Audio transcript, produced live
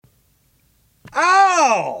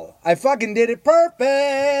Wow! I fucking did it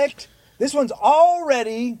perfect! This one's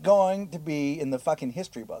already going to be in the fucking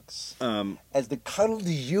history books as the cuddle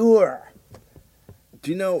du jour. Do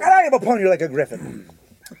you know... And I am upon you like a griffin.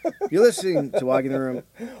 You're listening to Walking the Room,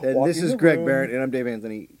 and Walking this is the Greg Room. Barrett, and I'm Dave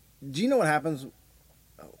Anthony. Do you know what happens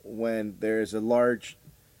when there's a large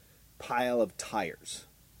pile of tires?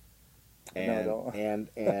 And, No,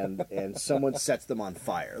 and someone sets them on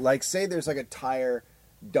fire. Like, say there's like a tire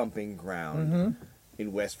dumping ground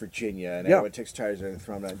in West Virginia, and everyone takes tires and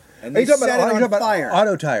throw them down. And they set it on fire.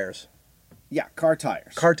 Auto tires. Yeah, car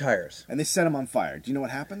tires. Car tires. And they set them on fire. Do you know what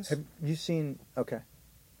happens? Have you seen... Okay.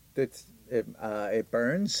 It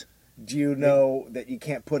burns? Do you know that you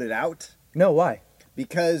can't put it out? No, why?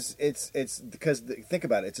 Because think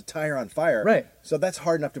about it, it's a tire on fire. Right. So that's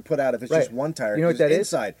hard enough to put out if it's Right. just one tire. You know what that is?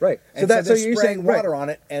 Inside. Right. And So that's they're so you're spraying saying, right. water on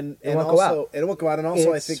it, and won't go also out. it won't go out. And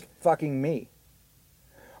also, It's I think fucking me.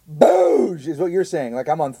 Boosh is what you're saying. Like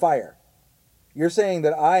I'm on fire. You're saying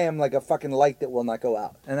that I am like a fucking light that will not go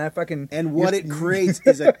out, and I fucking. And what it creates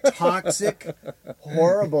is a toxic,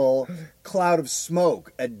 horrible cloud of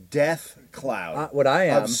smoke, a death cloud. What I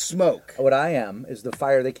am of smoke. What I am is the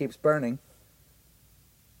fire that keeps burning.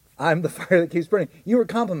 I'm the fire that keeps burning. You were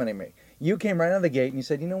complimenting me. You came right out of the gate and you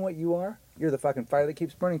said, "You know what you are? You're the fucking fire that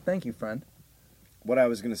keeps burning." Thank you, friend. What I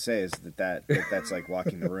was going to say is that's like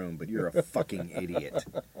walking the room, but you're a fucking idiot.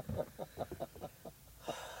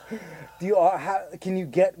 Do you? Can you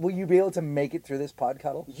get? Will you be able to make it through this pod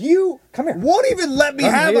cuddle? You come here. Won't even let me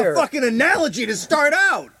I'm have here. a fucking analogy to start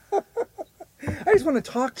out. I just want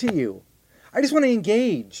to talk to you. I just want to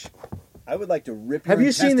engage. I would like to rip. Have your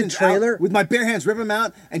you seen the intestines trailer? out with my bare hands? Rip them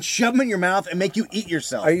out and shove them in your mouth and make you eat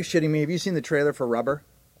yourself. Are you shitting me? Have you seen the trailer for Rubber?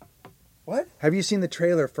 What? Have you seen the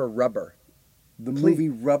trailer for Rubber? The movie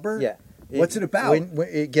Rubber? Yeah. What's it about? Is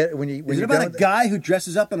it about a guy who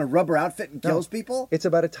dresses up in a rubber outfit and kills people? It's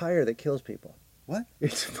about a tire that kills people. What?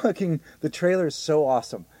 It's fucking... The trailer is so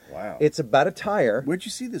awesome. Wow. It's about a tire. Where'd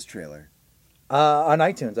you see this trailer? On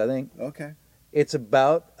iTunes, I think. Okay. It's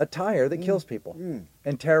about a tire that kills people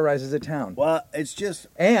and terrorizes a town. Well, it's just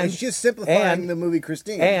simplifying the movie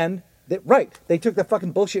Christine. And they took the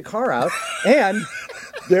fucking bullshit car out, and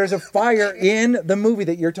there's a fire in the movie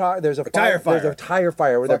that you're talking. There's a tire fire. There's a tire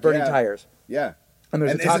fire where they're burning tires. Yeah. And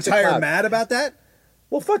there's and a toxic is the tire cloud. mad about that?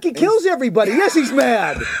 Well, fucking kills everybody. Yes, he's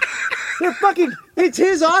mad. They're fucking. It's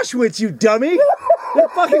his Auschwitz, you dummy. They're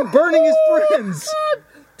fucking burning his friends.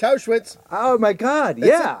 Tauschwitz. Oh my God!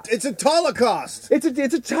 Yeah, it's a Holocaust. It's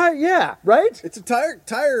a tire. Yeah, right. It's a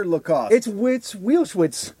tire Lacoste. It's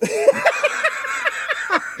Wheelchwitz.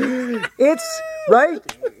 It's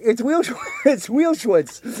right. It's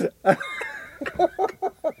Wheelchwitz.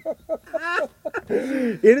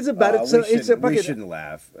 It is about it. So it's a fucking. We shouldn't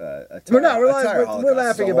laugh. We're not. We're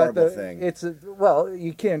laughing about the thing.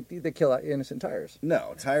 You can't. They kill innocent tires.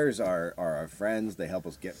 No, tires are our friends. They help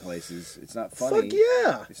us get places. It's not funny. Fuck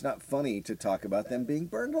yeah! It's not funny to talk about them being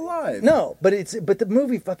burned alive. No, but the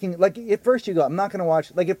movie fucking like at first you go, I'm not gonna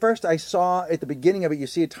watch. Like at first I saw at the beginning of it, you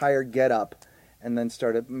see a tire get up, and then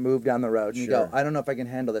start to move down the road, and you go, I don't know if I can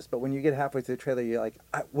handle this. But when you get halfway through the trailer, you're like,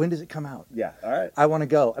 when does it come out? Yeah, all right. I want to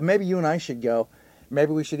go. Maybe you and I should go.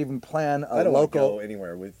 Maybe we should even plan a I don't local. want to go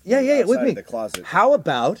anywhere with. With me. The closet. How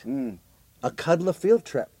about a cuddler field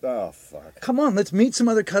trip? Oh fuck! Come on, let's meet some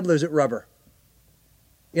other cuddlers at Rubber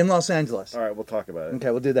in Los Angeles. All right, we'll talk about it. Okay,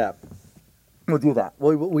 we'll do that. We'll do that.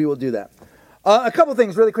 We will do that. A couple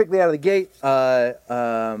things really quickly out of the gate.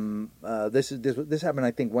 This happened,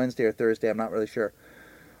 I think, Wednesday or Thursday. I'm not really sure.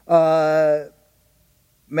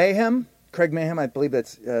 Mayhem, Craig Mayhem. I believe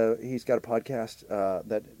that's he's got a podcast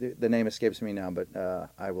that the name escapes me now, but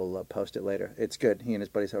I will post it later. It's good. He and his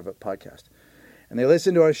buddies have a podcast, and they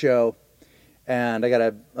listen to our show. And I got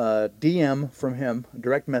a DM from him, a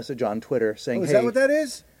direct message on Twitter saying, "Is hey, that what that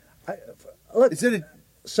is? Look, is it a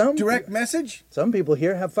direct message? Some people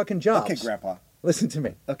here have fucking jobs. Okay, Grandpa. Listen to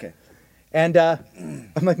me. Okay. And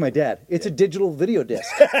I'm like my dad. It's a digital video disc.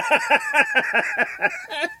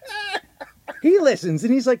 He listens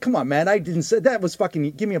and he's like, "Come on, man! I didn't say that was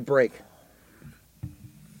fucking. Give me a break."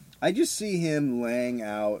 I just see him laying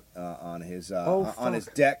out on his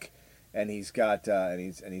deck, and he's got and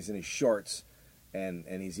he's in his shorts. And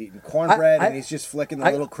he's eating cornbread, and he's just flicking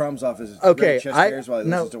the little crumbs off his chest hairs while he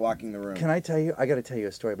listens to Walking the Room. Can I tell you? I got to tell you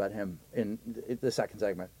a story about him in the second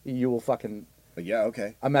segment. You will fucking. Yeah,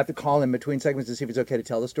 okay. I'm gonna have to call him between segments to see if it's okay to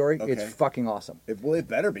tell the story. Okay. It's fucking awesome. It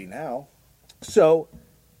better be now. So,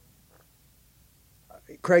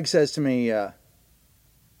 Craig says to me, I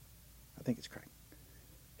think it's Craig.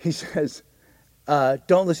 He says,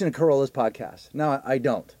 don't listen to Carolla's podcast. No, I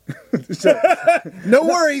don't. So, no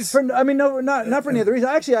worries. Not for any other reason.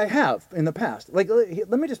 Actually, I have in the past. Like, let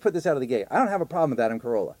me just put this out of the gate. I don't have a problem with Adam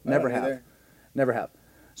Carolla. Never have.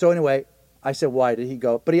 So anyway, I said, why did he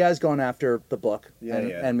go? But he has gone after the book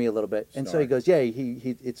and me a little bit. And so he goes,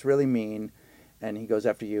 he it's really mean. And he goes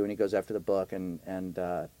after you, and he goes after the book, and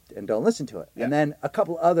don't listen to it. Yeah. And then a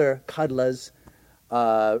couple other cuddlers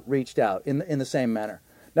reached out in the same manner.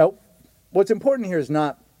 Now, what's important here is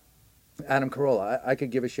not Adam Carolla. I could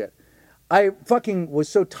give a shit. I fucking was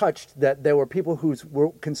so touched that there were people who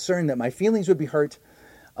were concerned that my feelings would be hurt,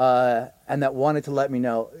 and that wanted to let me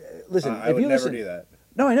know. Listen, I would never do that.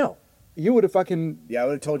 No, I know. You would have fucking... Yeah, I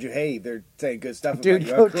would have told you, hey, they're saying good stuff about you. Dude,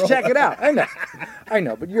 go check it out. I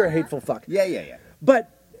know, but you're a hateful fuck. Yeah.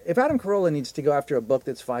 But if Adam Carolla needs to go after a book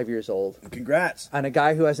that's 5 years old... Congrats. And a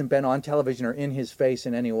guy who hasn't been on television or in his face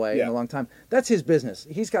in any way in a long time, that's his business.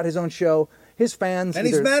 He's got his own show, his fans... And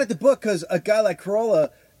he's mad at the book because a guy like Carolla,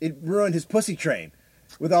 it ruined his pussy train.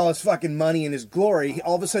 With all his fucking money and his glory,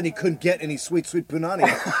 all of a sudden he couldn't get any sweet punani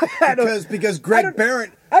because Greg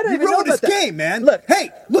Barrett, you ruined his game, man. Look, hey,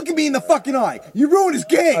 look at me in the fucking eye. You ruined his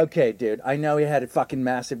game. Okay, dude, I know he had a fucking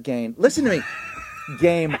massive gain. Listen to me,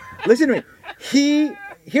 Listen to me.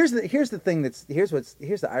 Here's the thing here's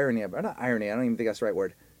the irony of it. Not irony. I don't even think that's the right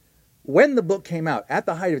word. When the book came out, at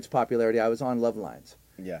the height of its popularity, I was on Love Lines.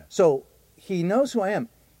 Yeah. So he knows who I am.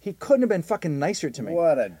 He couldn't have been fucking nicer to me.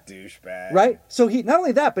 What a douchebag. Right? So he, not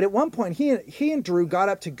only that, but at one point, he and Drew got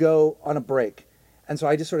up to go on a break. And so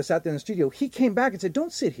I just sort of sat there in the studio. He came back and said,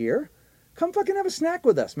 don't sit here. Come fucking have a snack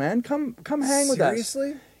with us, man. Come hang with us.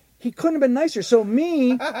 Seriously? He couldn't have been nicer. So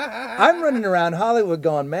me, I'm running around Hollywood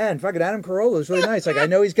going, man, fucking Adam Carolla is really nice. Like, I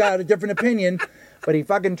know he's got a different opinion, but he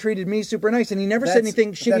fucking treated me super nice. And he never said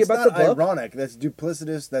anything shitty about the book. That's not ironic. That's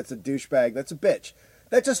duplicitous. That's a douchebag. That's a bitch.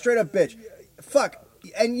 That's a straight up bitch. Fuck.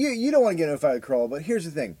 And you don't want to get in a fight with Carolla, but here's the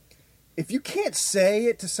thing. If you can't say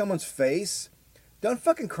it to someone's face, don't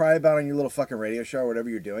fucking cry about it on your little fucking radio show or whatever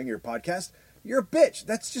you're doing, your podcast. You're a bitch.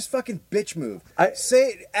 That's just fucking bitch move.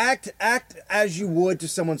 Act as you would to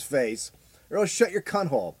someone's face, or else shut your cunt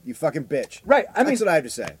hole, you fucking bitch. Right. That's what I have to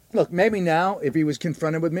say. Look, maybe now, if he was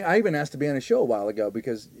confronted with me, I even asked to be on a show a while ago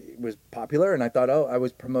because it was popular, and I thought, I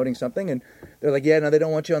was promoting something, and they're like, yeah, no, they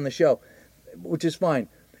don't want you on the show, which is fine.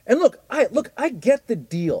 And look, I get the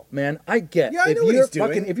deal, man. I get. Yeah, I know what he's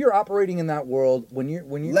doing. If you're operating in that world, when you're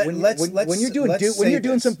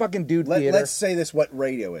doing some fucking dude theater. Let's say this: what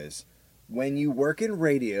radio is. When you work in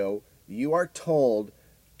radio, you are told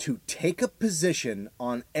to take a position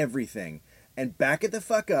on everything and back it the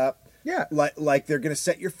fuck up. Yeah. Like they're gonna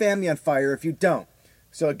set your family on fire if you don't.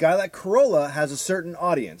 So a guy like Carolla has a certain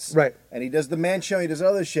audience, right? And he does the man show, he does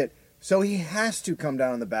other shit. So he has to come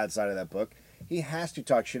down on the bad side of that book. He has to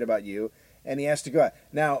talk shit about you, and he has to go out.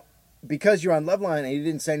 Now, because you're on Loveline and he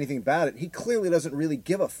didn't say anything about it, he clearly doesn't really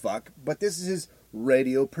give a fuck, but this is his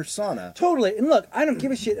radio persona. Totally. And look, I don't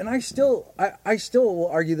give a shit, and I still will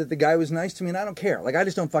argue that the guy was nice to me, and I don't care. Like, I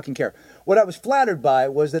just don't fucking care. What I was flattered by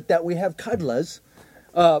was that we have cuddlers,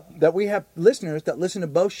 that we have listeners that listen to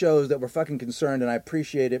both shows that were fucking concerned, and I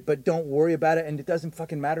appreciate it, but don't worry about it, and it doesn't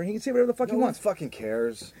fucking matter. He can say whatever the fuck he wants. No one fucking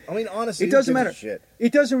cares. I mean, honestly, it doesn't matter. Shit.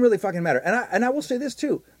 It doesn't really fucking matter. And I will say this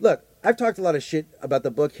too. Look, I've talked a lot of shit about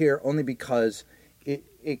the book here only because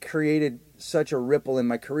it created such a ripple in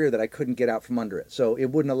my career that I couldn't get out from under it. So it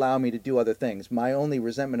wouldn't allow me to do other things. My only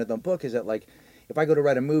resentment of the book is that, like, if I go to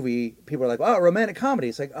write a movie, people are like, oh, romantic comedy.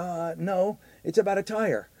 It's like, no, it's about a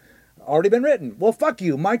tire. Already been written. Well, fuck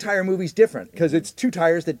you. My tire movie's different because it's two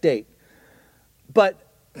tires that date. But,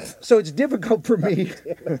 so it's difficult for me.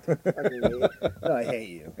 No, I hate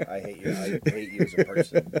you. I hate you. I hate you as a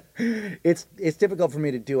person. It's difficult for me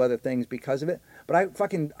to do other things because of it. But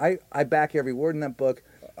I back every word in that book.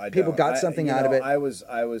 People got something out of it. I was.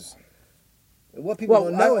 What people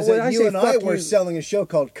don't know is that you and I were selling a show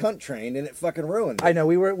called Cunt Train, and it fucking ruined it. I know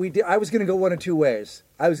we did. I was going to go one of two ways.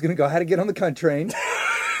 I was going to go how to get on the Cunt Train.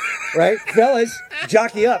 Right, fellas,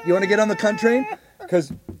 jockey up. You want to get on the cunt train?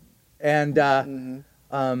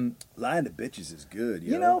 Lying to bitches is good.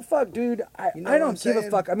 You know, fuck, dude. I don't give a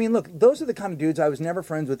fuck. I mean, look, those are the kind of dudes I was never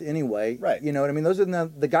friends with anyway. Right. You know what I mean? Those are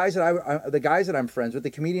the guys that I'm friends with, the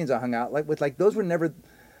comedians I hung out with. Like, those were never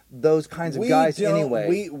those kinds of guys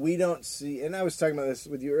anyway. We don't see. And I was talking about this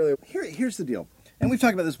with you earlier. Here's the deal. And we've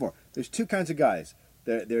talked about this before. There's two kinds of guys.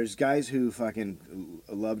 There's guys who fucking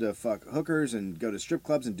love to fuck hookers and go to strip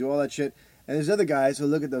clubs and do all that shit. And there's other guys who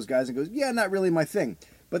look at those guys and goes, yeah, not really my thing.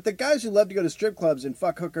 But the guys who love to go to strip clubs and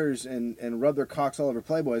fuck hookers and rub their cocks all over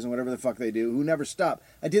Playboys and whatever the fuck they do, who never stop.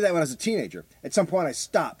 I did that when I was a teenager. At some point I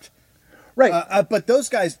stopped. Right. But those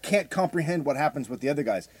guys can't comprehend what happens with the other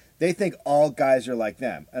guys. They think all guys are like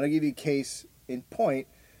them. And I'll give you a case in point.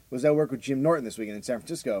 Was I worked with Jim Norton this weekend in San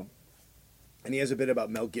Francisco, and he has a bit about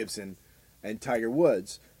Mel Gibson and Tiger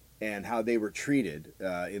Woods and how they were treated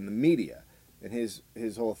in the media. And his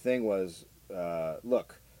whole thing was,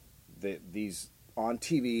 look, these on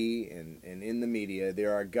TV and in the media,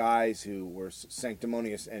 there are guys who were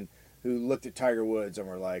sanctimonious and who looked at Tiger Woods and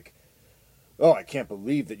were like, oh, I can't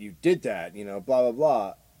believe that you did that, blah, blah,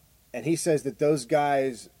 blah. And he says that those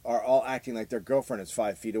guys are all acting like their girlfriend is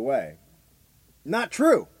 5 feet away. Not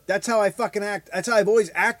true. That's how I fucking act. That's how I've always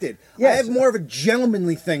acted. Yes. I have more of a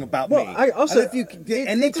gentlemanly thing about me. I also, and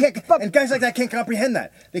guys like that can't comprehend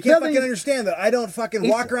that. They can't fucking understand that I don't fucking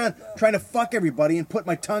walk around trying to fuck everybody and put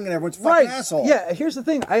my tongue in everyone's fucking asshole. Yeah, here's the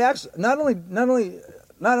thing. I actually not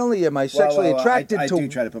only am I sexually attracted to. I do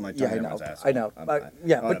try to put my tongue in everyone's asshole. I know.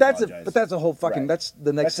 But that's a whole fucking. That's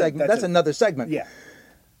the next segment. That's another segment. Yeah.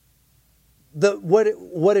 What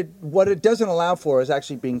it doesn't allow for is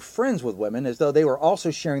actually being friends with women as though they were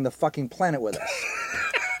also sharing the fucking planet with us.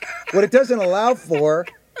 What it doesn't allow for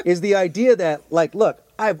is the idea that, like, look,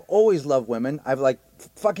 I've always loved women. I've liked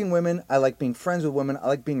fucking women. I like being friends with women. I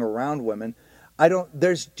like being around women. I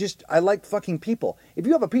like fucking people. If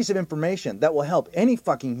you have a piece of information that will help any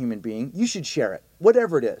fucking human being, you should share it,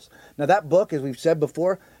 whatever it is. Now, that book, as we've said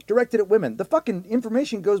before, directed at women. The fucking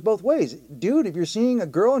information goes both ways. Dude, if you're seeing a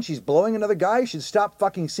girl and she's blowing another guy, you should stop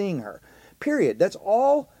fucking seeing her. Period. That's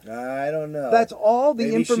all. I don't know. That's all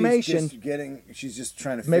the information. She's just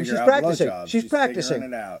trying to maybe figure she's out practicing. blowjobs. She's practicing.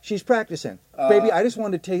 Figuring it out. She's practicing. Baby, I just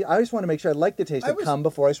want to make sure I like the taste of cum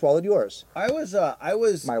before I swallowed yours. I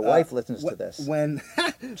was. My wife listens to this.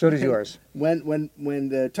 So does yours. When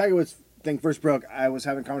the Tiger Woods thing first broke, I was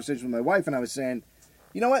having a conversation with my wife, and I was saying,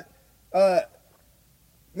 you know what?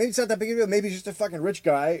 Maybe it's not that big of a deal. Maybe he's just a fucking rich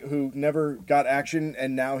guy who never got action,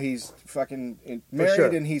 and now he's fucking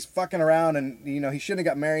married, and he's fucking around, and he shouldn't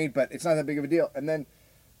have got married, but it's not that big of a deal. And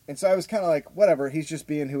so I was kind of like, whatever, he's just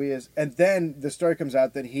being who he is. And then the story comes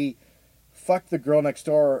out that he fucked the girl next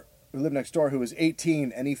door, who lived next door, who was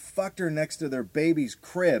 18, and he fucked her next to their baby's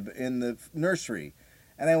crib in the nursery.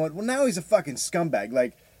 And I went, well, now he's a fucking scumbag.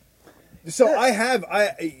 Like, so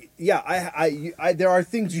there are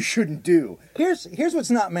things you shouldn't do. Here's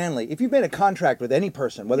what's not manly. If you've made a contract with any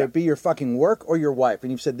person, whether it be your fucking work or your wife,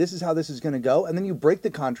 and you've said this is how this is going to go, and then you break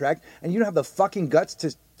the contract, and you don't have the fucking guts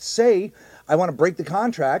to say, I want to break the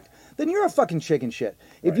contract, then you're a fucking chicken shit.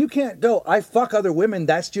 If you can't go, I fuck other women,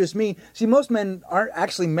 that's just me. See, most men aren't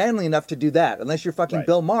actually manly enough to do that, unless you're fucking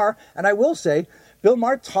Bill Maher. And I will say, Bill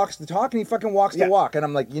Maher talks the talk and he fucking walks the walk. And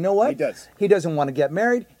I'm like, you know what? He does. He doesn't want to get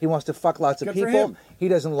married. He wants to fuck lots of people. He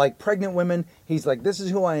doesn't like pregnant women. He's like, this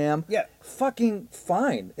is who I am. Yeah. Fucking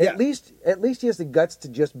fine. Yeah. At least he has the guts to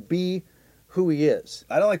just be who he is.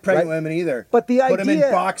 I don't like pregnant women either. But the idea, put them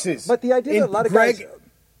in boxes. But the idea that a lot of guys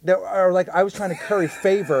that are like, I was trying to curry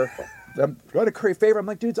favor. I'm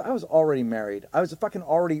like, dudes, I was already married. I was fucking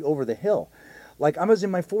already over the hill. Like, I was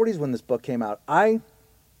in my 40s when this book came out. I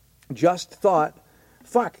just thought,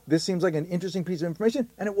 fuck, this seems like an interesting piece of information,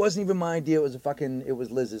 and it wasn't even my idea. It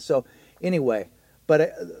was Liz's. So anyway, but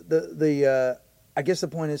I guess the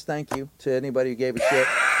point is, thank you to anybody who gave a shit.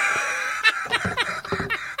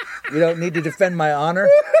 You don't need to defend my honor.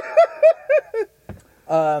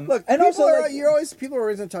 Look, and also, people are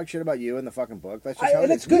always going to talk shit about you in the fucking book. That's just how it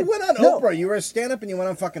is. Good. You went on Oprah. You were a stand-up and you went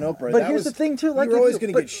on fucking Oprah. But here's the thing, too. Like, you're always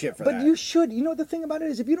going to get shit for that. But you should. You know, the thing about it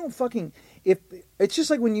is, if you don't fucking... It's just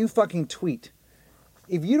like when you fucking tweet.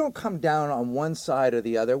 If you don't come down on one side or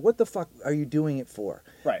the other, what the fuck are you doing it for?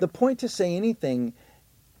 Right. The point to say anything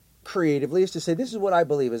creatively is to say, this is what I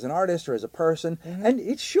believe as an artist or as a person, and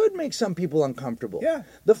it should make some people uncomfortable. Yeah.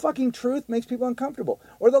 The fucking truth makes people uncomfortable,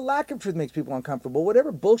 or the lack of truth makes people uncomfortable,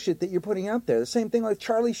 whatever bullshit that you're putting out there. The same thing like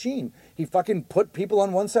Charlie Sheen. He fucking put people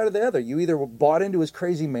on one side or the other. You either bought into his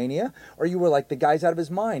crazy mania, or you were like, the guy's out of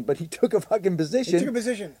his mind, but he took a fucking position. He took a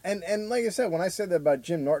position. And like I said, when I said that about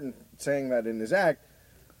Jim Norton saying that in his act,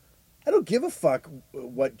 I don't give a fuck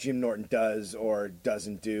what Jim Norton does or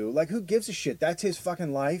doesn't do. Like, who gives a shit? That's his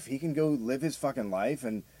fucking life. He can go live his fucking life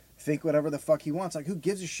and think whatever the fuck he wants. Like, who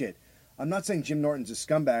gives a shit? I'm not saying Jim Norton's a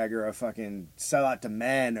scumbag or a fucking sellout to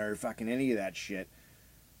men or fucking any of that shit.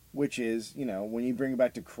 Which is, when you bring it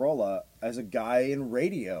back to Carolla, as a guy in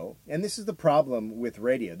radio, and this is the problem with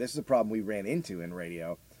radio. This is the problem we ran into in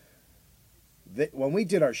radio. When we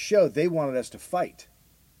did our show, they wanted us to fight.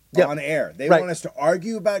 Yep. On air. They want us to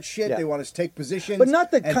argue about shit. Yeah. They want us to take positions, but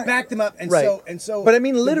not and back them up. And so. But I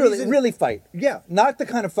mean, literally, really fight. Yeah. Not the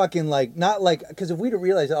kind of fucking because if we'd have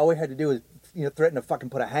realized that all we had to do is threaten to fucking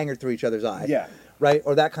put a hanger through each other's eye. Yeah. Right?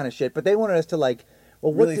 Or that kind of shit. But they wanted us to like,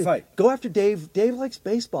 well, really fight. Go after Dave. Dave likes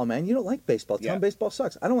baseball, man. You don't like baseball. Tell him baseball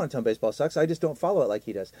sucks. I don't want to tell him baseball sucks. I just don't follow it like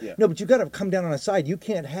he does. Yeah. No, but you got to come down on a side. You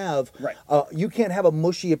can't have right. You can't have a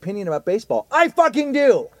mushy opinion about baseball. I fucking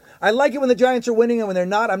do. I like it when the Giants are winning, and when they're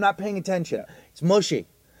not, I'm not paying attention. Yeah. It's mushy.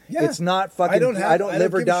 Yeah. It's not fucking. I don't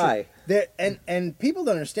live or die. And people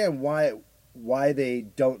don't understand why they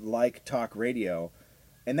don't like talk radio,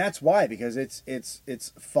 and that's why, because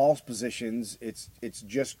it's false positions. It's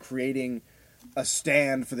just creating a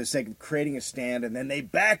stand for the sake of creating a stand, and then they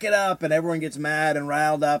back it up, and everyone gets mad and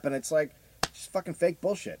riled up, and it's like just fucking fake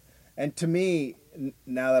bullshit. And to me,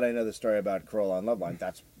 now that I know the story about Carolla on Loveline,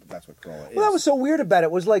 that's what Carolla is. Well, that was so weird about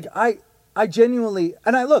it. Was like I genuinely,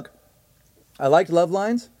 and I liked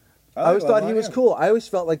Lovelines. I always thought he was cool. I always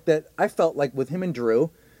felt like that. I felt like with him and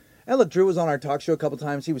Drew, and look, Drew was on our talk show a couple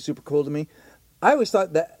times. He was super cool to me. I always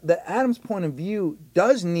thought that Adam's point of view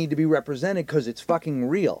does need to be represented because it's fucking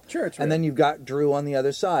real. Sure, it's real. And then you've got Drew on the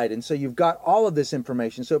other side. And so you've got all of this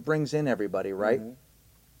information, so it brings in everybody, right? Mm-hmm.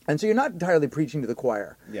 And so you're not entirely preaching to the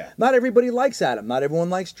choir. Yeah. Not everybody likes Adam. Not everyone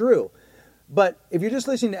likes Drew. But if you're just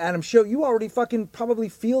listening to Adam's show, you already fucking probably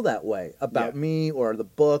feel that way about me or the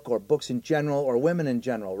book or books in general or women in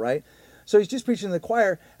general, right? So he's just preaching to the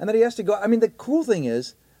choir, and then he has to go. I mean, the cool thing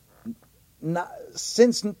is,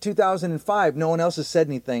 since 2005, no one else has said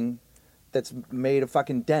anything that's made a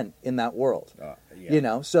fucking dent in that world.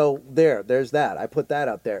 So there's that. I put that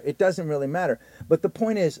out there. It doesn't really matter. But the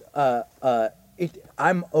point is,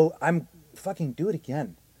 I'm fucking do it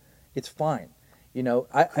again. It's fine.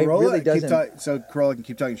 I really doesn't. So Carolla can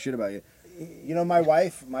keep talking shit about you. My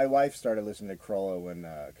wife started listening to Carolla when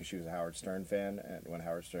because she was a Howard Stern fan, and when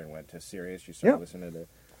Howard Stern went to Sirius, she started listening to.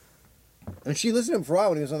 And she listened to him for a while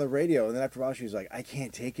when he was on the radio, and then after a while she was like, I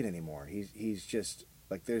can't take it anymore. He's just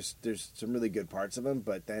like there's some really good parts of him,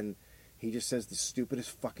 but then he just says the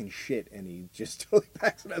stupidest fucking shit, and he just totally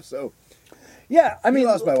backs it up. So yeah, I mean, he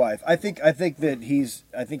lost my wife. I think that he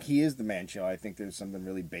is the man show. I think there's something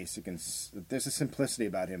really basic and there's a simplicity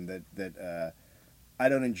about him that I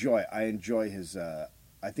don't enjoy. I enjoy his. I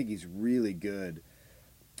think he's really good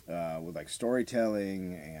with like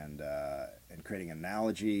storytelling and creating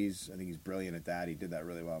analogies. I think he's brilliant at that. He did that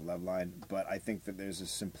really well on Loveline. But I think that there's a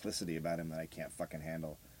simplicity about him that I can't fucking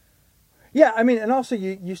handle. Yeah, I mean, and also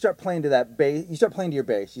you start playing to that base. You start playing to your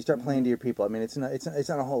base. You start playing to your people. I mean, it's not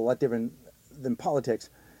a whole lot different than politics.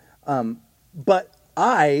 But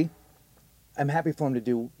I am happy for him to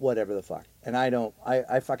do whatever the fuck. And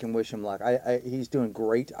I fucking wish him luck. He's doing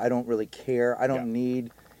great. I don't really care. I don't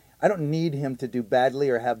need him to do badly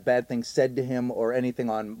or have bad things said to him or anything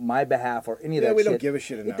on my behalf or any of that shit. Yeah, we don't give a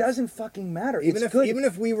shit enough. It doesn't fucking matter. Even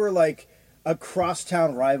if we were like a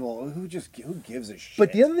crosstown rival, who gives a shit?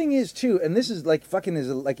 But the other thing is too, and this is like fucking is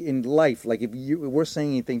like in life, like if we're saying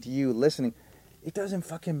anything to you listening, it doesn't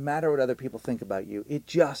fucking matter what other people think about you. It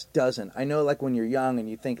just doesn't. I know, like when you're young and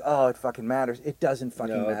you think, oh, it fucking matters. It doesn't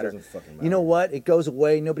fucking matter. It doesn't fucking matter. You know what? It goes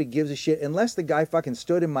away. Nobody gives a shit. Unless the guy fucking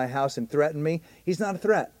stood in my house and threatened me, he's not a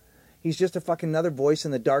threat. He's just a fucking another voice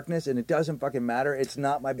in the darkness, and it doesn't fucking matter. It's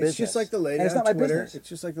not my business. It's just like the lady on Twitter. It's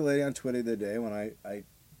just like the lady on Twitter the day when I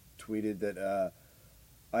tweeted that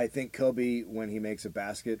I think Kobe, when he makes a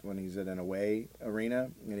basket, when he's at an away arena,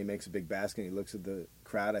 and he makes a big basket, and he looks at the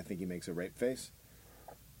crowd, I think he makes a rape face.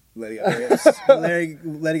 Lady got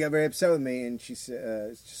very upset with me, and she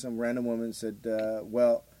said, some random woman said,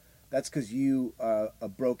 well, that's because you are a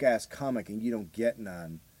broke-ass comic, and you don't get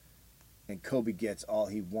none, and Kobe gets all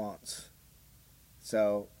he wants.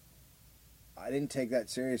 So I didn't take that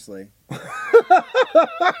seriously.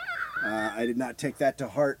 I did not take that to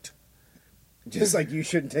heart. Just like you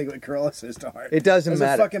shouldn't take what Carolla says to heart. It doesn't matter. It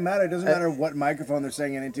doesn't fucking matter. It doesn't matter what microphone they're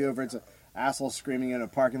saying it into, if it's an asshole screaming in a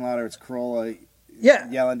parking lot or it's Carolla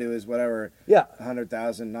yelling to his whatever. Yeah.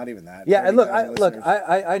 100,000, not even that. Yeah, and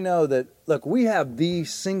I know that, we have the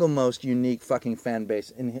single most unique fucking fan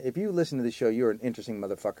base. And if you listen to the show, you're an interesting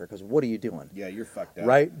motherfucker, because what are you doing? Yeah, you're fucked up.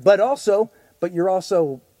 Right? But you're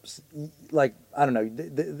also, like, I don't know,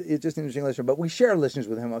 it's just an interesting listener. But we share listeners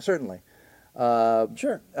with him, certainly.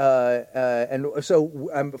 Sure. And so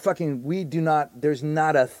there's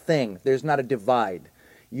not a thing. There's not a divide.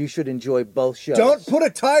 You should enjoy both shows. Don't put a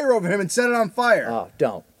tire over him and set it on fire. Oh,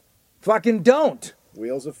 don't. Fucking don't.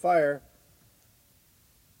 Wheels of fire.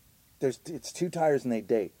 It's 2 tires and they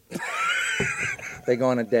date. They go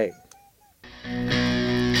on a date.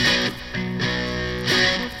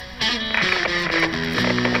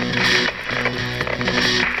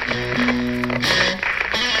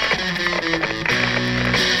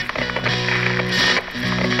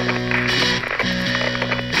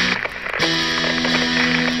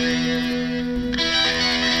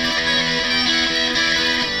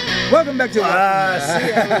 back to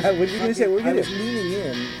what what were you going to say? What were you I going was to do? leaning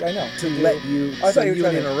in I know. to let you, I thought you were would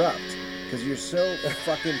trying to interrupt. Because you're so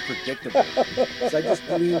fucking predictable. So I just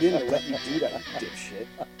leaned in to let you do that, you dipshit.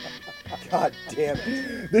 God damn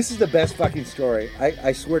it. This is the best fucking story.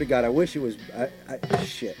 I swear to God, I wish it was...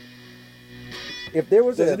 shit. If there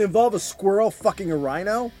was Does it involve a squirrel fucking a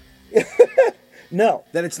rhino? No.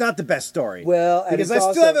 Then it's not the best story. Well, and because it's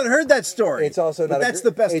I still haven't heard that story. It's also not. That's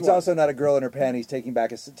the best. It's one. also not a girl in her panties taking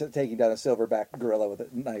down a silverback gorilla with a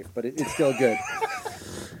knife, but it's still good.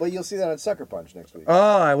 Well, you'll see that on Sucker Punch next week.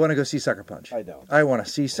 Oh, I want to go see Sucker Punch. I don't. I want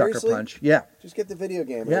to see Sucker Seriously? Punch. Yeah. Just get the video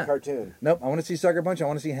game or the cartoon. Nope. I want to see Sucker Punch. I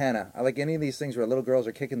want to see Hannah. I like any of these things where little girls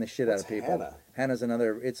are kicking the shit out of people. Hannah? Hannah's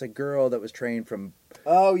another. It's a girl that was trained from.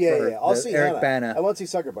 Oh yeah. I'll see Eric Hannah. Bana. I want to see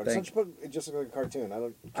Sucker Punch. It just like a cartoon. I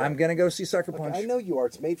don't. I'm gonna go see Sucker Punch. I know you are.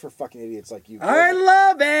 It's made for fucking idiots like you. I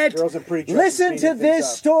love it. Girls in pretty Listen to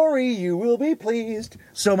this story. You will be pleased.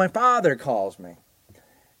 So my father calls me,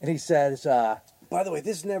 and he says. By the way,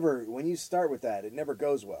 this never. When you start with that, it never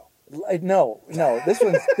goes well. No. This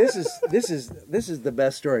is the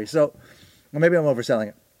best story. So, well, maybe I'm overselling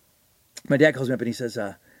it. My dad calls me up and he says,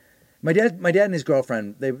 "My dad and his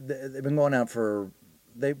girlfriend they've been going out for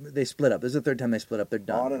they split up. This is the third time they split up. They're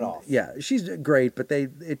done on and off. Yeah, she's great, but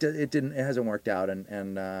it hasn't worked out,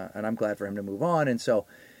 and I'm glad for him to move on. And so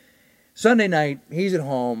Sunday night he's at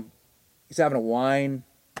home, he's having a wine.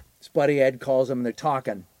 His buddy Ed calls him and they're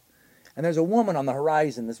talking. And there's a woman on the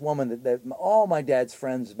horizon, this woman that all my dad's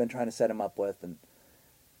friends have been trying to set him up with. And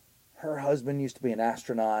her husband used to be an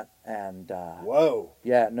astronaut. And whoa.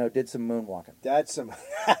 Yeah, no, did some moonwalking. That's some...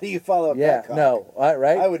 How do you follow up that cock? No,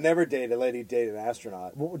 right? I would never date a lady date an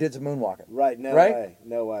astronaut. Did some moonwalking. Right, no way.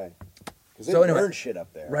 No way. Because they burn shit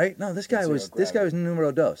up there. Right? No, this guy was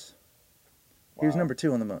numero dos. Wow. He was number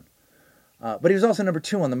 2 on the moon. But he was also number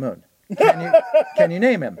 2 on the moon. Can you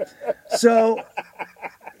name him? So...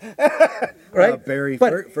 Right, Barry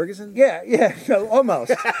Ferguson. Yeah, no,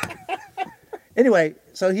 almost. Anyway,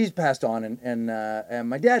 so he's passed on, and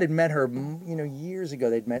my dad had met her, years ago.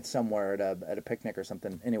 They'd met somewhere at a picnic or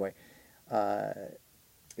something. Anyway,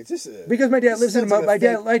 because my dad lives in my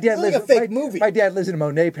dad lives a fake movie. My dad lives in a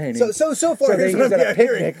Monet painting. So far, he's at a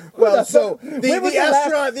picnic. Well, so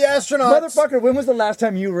the astronaut, motherfucker. When was the last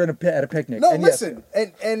time you were at a picnic? No, listen,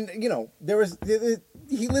 and there was.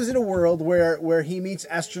 He lives in a world where he meets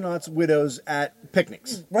astronauts' widows at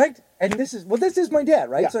picnics, right? And this is my dad,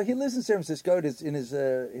 right? Yeah. So he lives in San Francisco in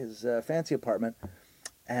his fancy apartment,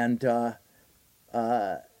 and I'm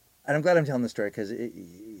glad I'm telling this story because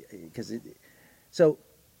so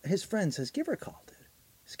his friend says, "Give her a call, dude.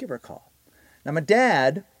 Just give her a call." Now my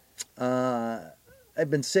dad, I've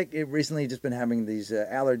been sick recently. Just been having these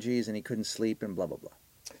allergies, and he couldn't sleep, and blah blah blah.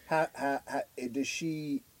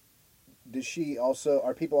 Does she also?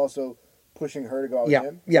 Are people also pushing her to go out with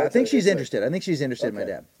him? Yeah. I think she's interested. I think she's interested in my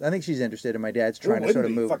dad. I think she's interested, and my dad's trying to sort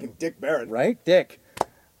of move. Fucking Dick Barron, right? Dick,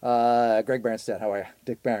 Greg Barronstead. How are you,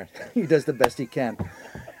 Dick Barron? He does the best he can.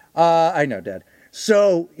 I know, Dad.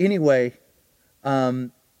 So anyway,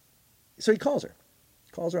 so he calls her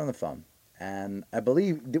on the phone, and I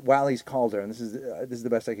believe while he's called her, and this is the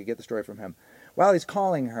best I could get the story from him. While he's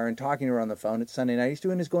calling her and talking to her on the phone, it's Sunday night. He's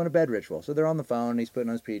doing his going to bed ritual. So they're on the phone. He's putting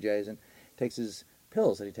on his PJs and takes his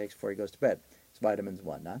pills that he takes before he goes to bed. His vitamins and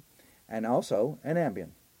whatnot. And also an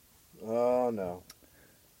Ambien. Oh, no.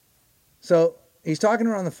 So he's talking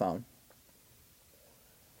to her on the phone.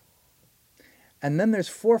 And then there's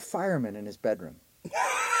 4 firemen in his bedroom.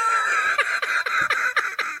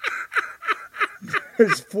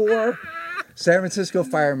 There's 4 San Francisco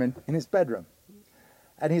firemen in his bedroom.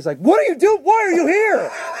 And he's like, "What are you doing? Why are you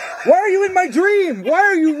here? Why are you in my dream? Why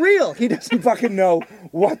are you real?" He doesn't fucking know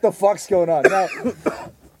what the fuck's going on. Now,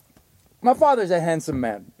 my father's a handsome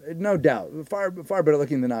man, no doubt, far better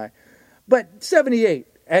looking than I, but 78,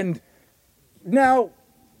 and now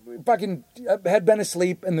fucking had been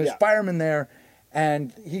asleep, and there's firemen there,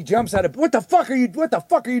 and he jumps out of, what the fuck are you doing?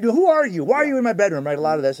 Who are you? Why are you in my bedroom? Right, a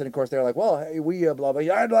lot of this, and of course they're like, well, hey, we blah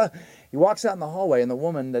blah blah. He walks out in the hallway, and the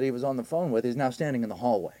woman that he was on the phone with is now standing in the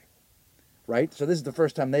hallway. Right? So this is the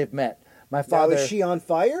first time they've met. My father... Now, is she on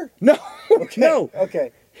fire? No. Okay. No.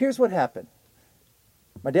 Okay. Here's what happened.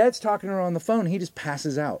 My dad's talking to her on the phone. He just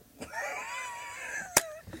passes out.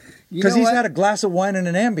 Because he's had a glass of wine and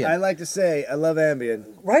an Ambien. I like to say, I love Ambien.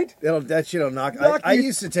 Right? That shit'll knock... I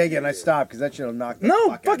used to take it and I stopped because that shit'll knock the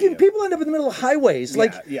fuck out of you. People end up in the middle of highways.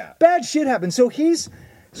 Bad shit happens. So he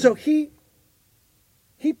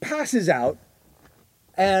passes out,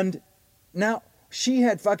 and now she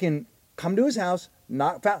had fucking come to his house,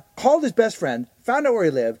 called his best friend, found out where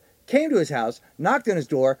he lived, came to his house, knocked on his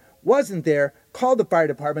door, wasn't there, called the fire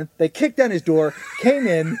department. They kicked down his door, came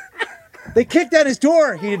in. They kicked down his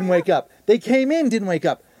door. He didn't wake up. They came in, didn't wake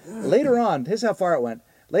up. Later on, here's how far it went.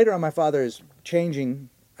 Later on, my father is changing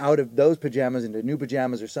out of those pajamas into new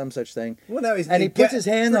pajamas or some such thing. Well, now he puts his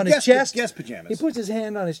hand on his chest. Guest pajamas. He puts his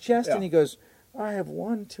hand on his chest and he goes, I have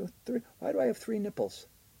 1, 2, 3. Why do I have 3 nipples?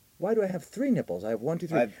 Why do I have 3 nipples? I have 1, 2,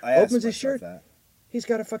 3. I opens his shirt. That. He's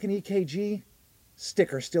got a fucking EKG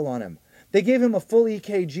sticker still on him. They gave him a full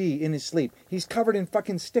EKG in his sleep. He's covered in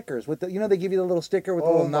fucking stickers with the, they give you the little sticker with the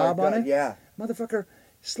little knob on it. Yeah, motherfucker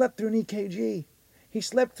slept through an EKG. He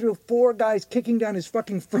slept through 4 guys kicking down his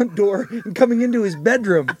fucking front door and coming into his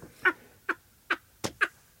bedroom.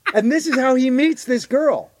 And this is how he meets this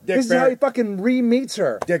girl. This is how he fucking re-meets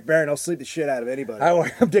her. Dick Barron, I'll sleep the shit out of anybody.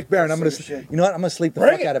 I'm Dick Barron. I'm gonna, you know what? I'm gonna sleep the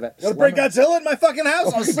fuck out of it. You'll bring Godzilla in my fucking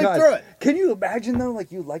house. I'll sleep through it. Can you imagine though?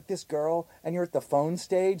 Like you like this girl, and you're at the phone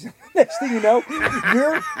stage. Next thing you know,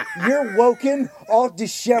 you're woken, all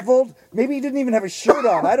disheveled. Maybe he didn't even have a shirt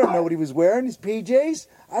on. I don't know what he was wearing. His PJs.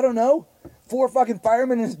 I don't know. 4 fucking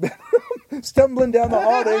firemen in his bedroom, stumbling down the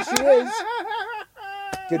hall. There she is.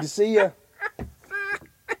 Good to see you.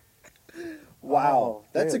 Wow,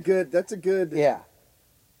 that's a good. Yeah,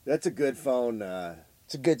 that's a good phone.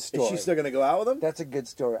 It's a good story. Is she still gonna go out with him? That's a good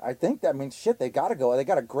story. I think that means shit. They gotta go. They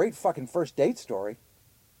got a great fucking first date story,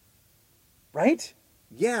 right?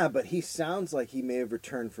 Yeah, but he sounds like he may have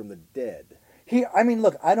returned from the dead.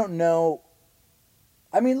 Look, I don't know.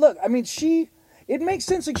 It makes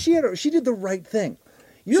sense. Like she did the right thing.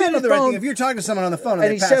 You're on the phone. Right thing. If you're talking to someone on the phone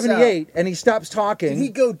and he's 78 and he stops talking, did he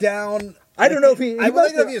go down? I don't know if he. I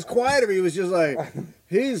don't know if he was quiet or he was just like,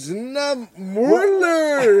 he's not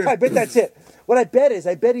murder. I bet that's it. What I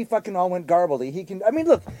bet he fucking all went garbled. He can.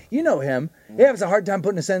 Look, you know him. He has a hard time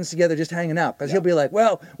putting a sentence together just hanging out because he'll be like,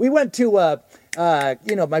 well, we went to, we had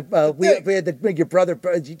your brother,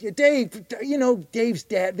 Dave. Dave's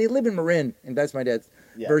dad. They live in Marin, and that's my dad's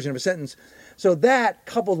version of a sentence. So that,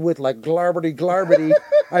 coupled with like glarberty,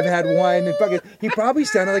 I've had wine and fucking. He probably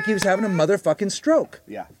sounded like he was having a motherfucking stroke.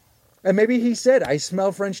 Yeah. And maybe he said, I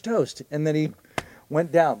smell French toast. And then he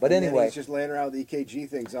went down. But anyway. He's just laying around with EKG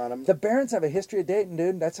things on him. The Barons have a history of dating,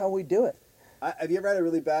 dude. That's how we do it. Have you ever had a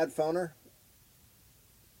really bad phoner?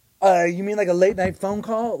 You mean like a late night phone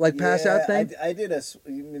call? Like pass out thing? I did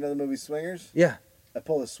the movie Swingers? Yeah. I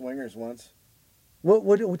pulled a Swingers once.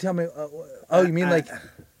 What tell me? You mean like...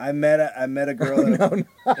 I met a girl.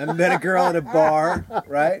 I met a girl at a bar,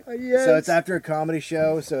 right? Yes. So it's after a comedy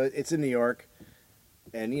show. So it's in New York.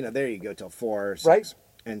 And, there you go till 4 or 6. Right.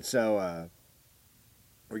 And so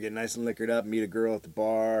we're getting nice and liquored up, meet a girl at the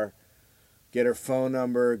bar, get her phone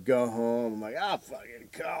number, go home. I'm like, I'll fucking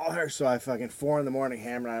call her. So I fucking 4 in the morning,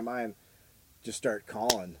 hammer out of mine, just start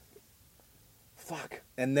calling. Fuck.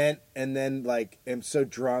 And then like, I'm so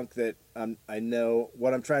drunk that I know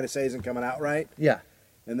what I'm trying to say isn't coming out right. Yeah.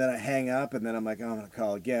 And then I hang up, and then I'm like, I'm going to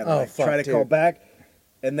call again. Oh, I try to call back.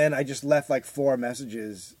 And then I just left like 4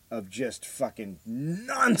 messages of just fucking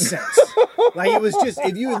nonsense. Like it was just,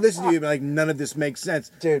 if you would listen to it, you'd be like, none of this makes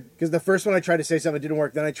sense. Dude. Because the first one I tried to say something, it didn't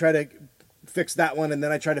work. Then I tried to fix that one, and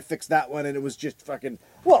then I tried to fix that one, and it was just fucking...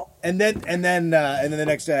 Well... And then the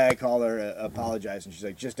next day I call her, apologize, and she's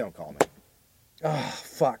like, just don't call me. Oh,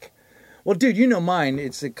 fuck. Well, dude, you know mine.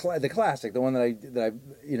 It's the classic, the one that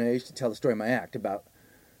I used to tell the story in my act about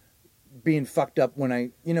being fucked up when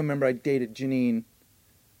I, remember I dated Janine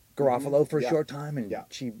Garofalo for a short time, and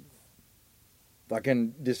she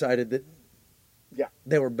fucking decided that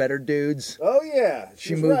they were better dudes. Oh yeah,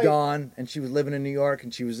 she moved on, and she was living in New York,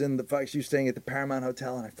 and she was staying at the Paramount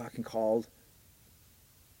Hotel, and I fucking called,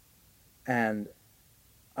 and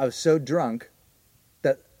I was so drunk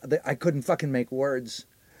that I couldn't fucking make words.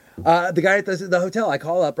 The guy at the hotel, I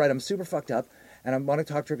call up, right? I'm super fucked up. And I want to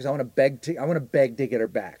talk to her because I want to beg to get her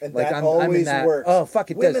back. And like that always works. Oh, fuck,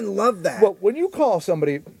 it does. Women love that. Well, when you call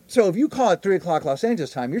somebody, so if you call at 3:00 Los Angeles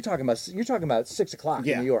time, you're talking about 6:00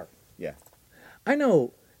 in New York. Yeah. I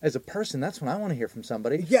know as a person, that's when I want to hear from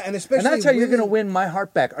somebody. Yeah, and especially that's how you're going to win my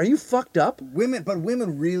heart back. Are you fucked up? Women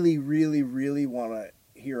really, really, really want to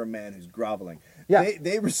hear a man who's groveling. Yeah.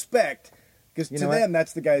 They respect. Because to them,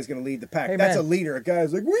 that's the guy who's going to lead the pack. That's a leader. A guy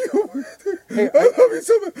who's like,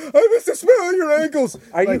 I miss the smell of your ankles.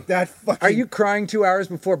 Are you crying 2 hours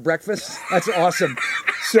before breakfast? That's awesome.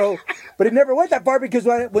 But it never went that far because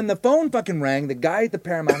when the phone fucking rang, the guy at the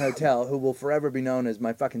Paramount Hotel, who will forever be known as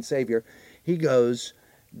my fucking savior, he goes,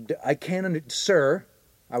 sir,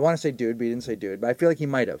 I want to say dude, but he didn't say dude, but I feel like he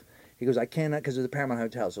might have. He goes, I cannot, because it was the Paramount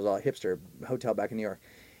Hotel, so it was all a hipster hotel back in New York.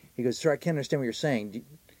 He goes, sir, I can't understand what you're saying.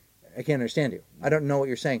 I can't understand you. I don't know what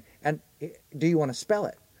you're saying. And do you want to spell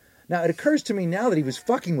it? Now, it occurs to me now that he was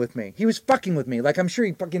fucking with me. He was fucking with me. Like, I'm sure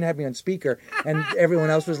he fucking had me on speaker and everyone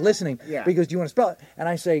else was listening. Yeah. Because, do you want to spell it? And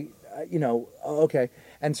I say, oh, okay.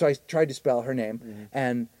 And so I tried to spell her name.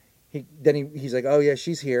 And he's like, oh, yeah,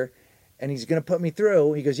 she's here. And he's going to put me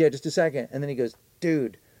through. He goes, yeah, just a second. And then he goes,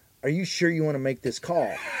 dude, are you sure you want to make this call?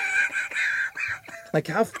 Like,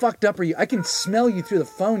 how fucked up are you? I can smell you through the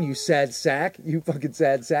phone, you sad sack. You fucking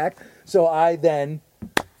sad sack. So I then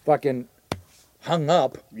fucking hung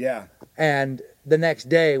up. Yeah. And the next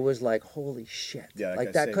day was like, holy shit. Yeah,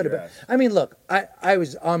 like that could have been. ass. I mean, look, I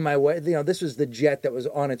was on my way. This was the jet that was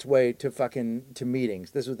on its way to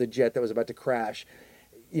meetings. This was the jet that was about to crash.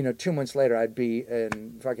 2 months later, I'd be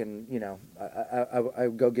in fucking, I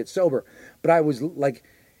would go get sober. But I was like,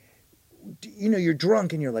 you're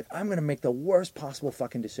drunk and you're like, I'm going to make the worst possible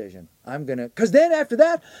fucking decision. Because then after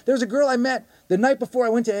that, there was a girl I met the night before I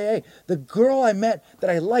went to AA. The girl I met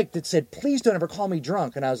that I liked that said, please don't ever call me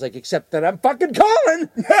drunk. And I was like, except that I'm fucking calling.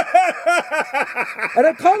 And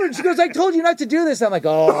I called her and she goes, I told you not to do this. I'm like,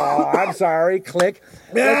 oh, I'm sorry. Click.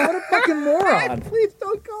 Like, what a fucking moron. Please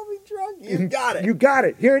don't call me drunk. You got it. You got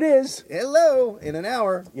it. Here it is. Hello. In an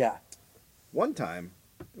hour. Yeah. One time,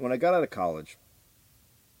 when I got out of college,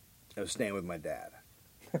 I was staying with my dad.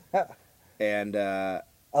 And a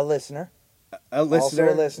listener. A listener.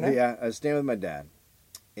 Also a listener. Yeah, I was staying with my dad.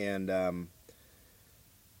 And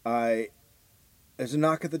there's a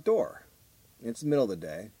knock at the door. It's the middle of the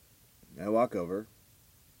day. I walk over,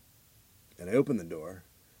 and I open the door.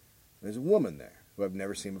 There's a woman there who I've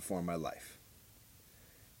never seen before in my life.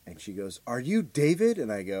 And she goes, "Are you David?" And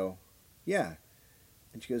I go, "Yeah."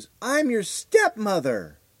 And she goes, "I'm your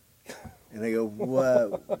stepmother." And I go,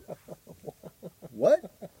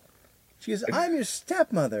 what? She goes, "I'm your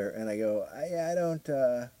stepmother." And I go, I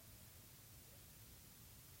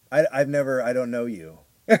don't know you.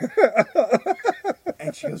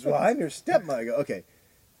 And she goes, "Well, I'm your stepmother." I go, "Okay,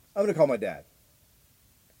 I'm going to call my dad.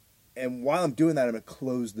 And while I'm doing that, I'm going to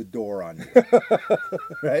close the door on you."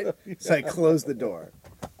 Right? So I close the door.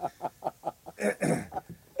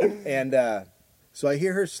 And so I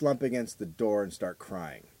hear her slump against the door and start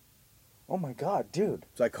crying. Oh my God, dude.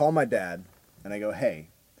 So I call my dad, and I go,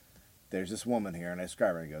 "Hey, there's this woman here." And I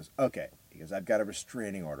describe her, and he goes, "Okay." He goes, "I've got a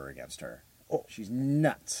restraining order against her. Oh. She's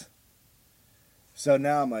nuts." So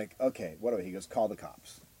now I'm like, okay, what do I? He goes, "Call the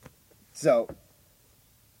cops." So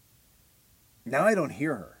now I don't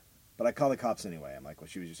hear her, but I call the cops anyway. I'm like, well,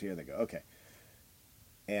 she was just here. They go, "Okay."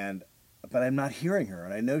 But I'm not hearing her,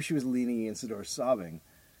 and I know she was leaning against the door sobbing.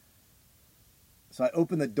 So I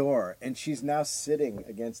open the door, and she's now sitting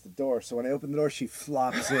against the door. So when I open the door, she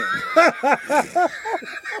flops in.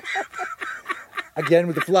 Again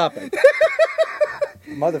with the flopping.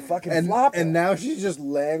 Motherfucking flopping. And now she's just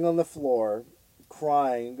laying on the floor,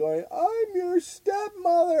 crying, going, "I'm your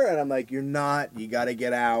stepmother." And I'm like, "You're not. You got to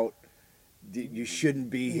get out. You shouldn't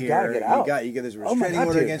be here. You got to get out. You get this restraining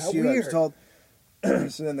order against you." Weird. I was told.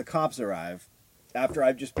 So then the cops arrive. After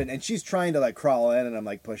I've just been, and she's trying to like crawl in, and I'm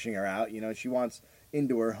like pushing her out. She wants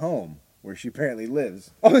into her home where she apparently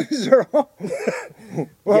lives. Oh, this is her home.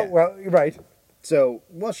 Well, you're right. So,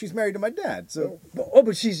 she's married to my dad. So,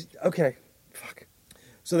 but she's okay. Fuck.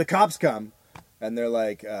 So the cops come, and they're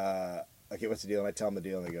like, "Okay, what's the deal?" And I tell them the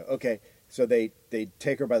deal, and they go, "Okay." So they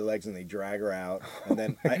take her by the legs and they drag her out, and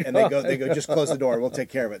then they go, "Just close the door. We'll take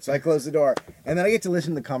care of it." So I close the door, and then I get to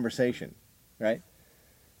listen to the conversation, right?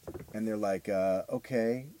 And they're like,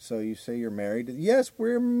 "Okay, so you say you're married?" "Yes,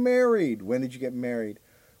 we're married." "When did you get married?"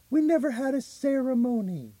 "We never had a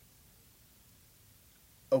ceremony."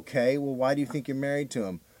 "Okay, well, why do you think you're married to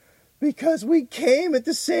him?" "Because we came at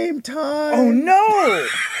the same time." Oh, no!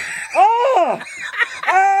 Oh!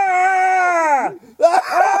 Ah!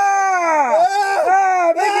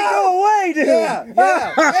 Make it go away, dude!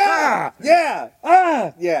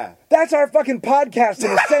 Yeah. That's our fucking podcast in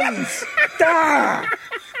a sentence.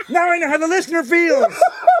 Now I know how the listener feels.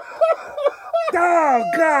 Oh,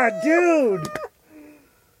 God, dude.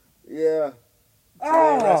 Yeah. So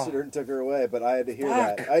I arrested her and took her away, but I had to hear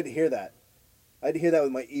that. I had to hear that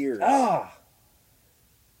with my ears.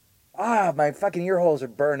 My fucking ear holes are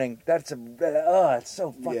burning. It's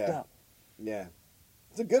so fucked up. Yeah.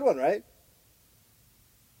 It's a good one, right?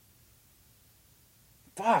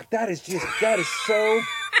 Fuck, that is so...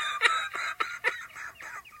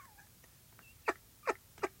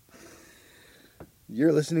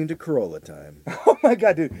 You're listening to Carolla Time. Oh my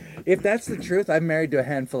God, dude. If that's the truth, I'm married to a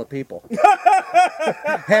handful of people.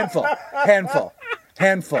 Handful.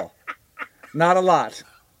 Not a lot.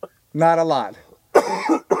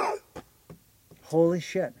 Holy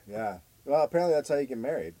shit. Yeah. Well, apparently that's how you get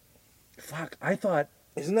married. Fuck, I thought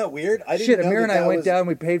Isn't that weird? I didn't Shit, know Amir and that I went was... down.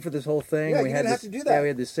 We paid for this whole thing. Yeah, we you had didn't have to do that. Yeah, we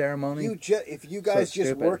had this ceremony. If you guys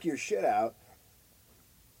just work your shit out,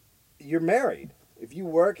 you're married. If you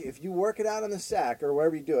work it out in the sack or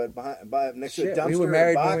wherever you do it, next to a dumpster, we were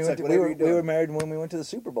married box, when we went to, we were married when we went to the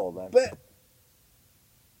Super Bowl. Then, but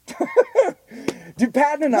dude,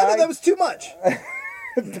 Patton and I. No, that was too much.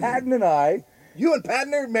 Patton and I. You and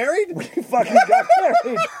Patton are married? We fucking got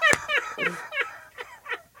married.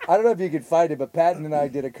 I don't know if you could find it, but Patton and I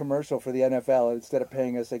did a commercial for the NFL, and instead of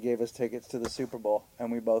paying us, they gave us tickets to the Super Bowl,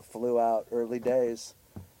 and we both flew out early days.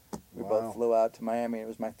 We both flew out to Miami. It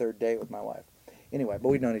was my third date with my wife. Anyway, but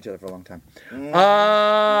we'd known each other for a long time.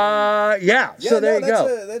 Yeah. So there you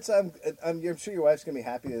go. I'm sure your wife's gonna be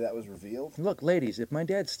happy that was revealed. Look, ladies, if my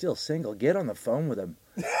dad's still single, get on the phone with him.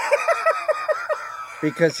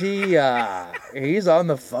 Because he's on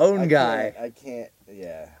the phone guy. I can't.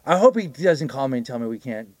 Yeah. I hope he doesn't call me and tell me we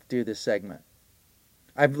can't do this segment.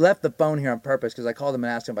 I've left the phone here on purpose because I called him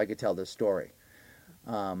and asked him if I could tell this story.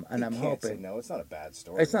 And I'm hoping. No, it's not a bad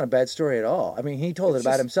story. It's not a bad story at all. I mean, he told it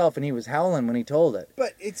about himself, and he was howling when he told it.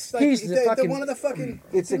 But it's like one of the fucking.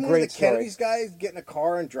 It's a great story. Kennedy's guys get in a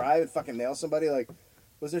car and drive and fucking nail somebody. Like,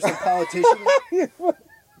 was there some politician?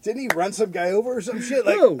 Didn't he run some guy over or some shit?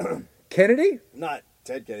 Like, who? Kennedy? Not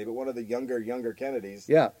Ted Kennedy, but one of the younger Kennedys.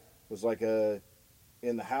 Yeah. Was like in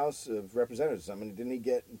the House of Representatives. I mean, didn't he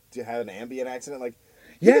get to have an Ambien accident? Like.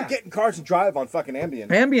 You can get in cars and drive on fucking Ambien.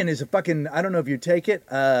 Ambien is a fucking... I don't know if you take it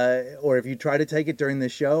or if you try to take it during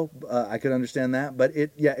this show. I could understand that. But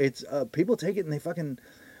it's people take it and they fucking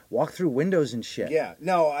walk through windows and shit. Yeah.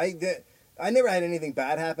 No, I never had anything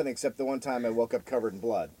bad happen except the one time I woke up covered in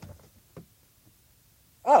blood.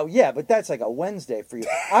 Oh, yeah, but that's like a Wednesday for you.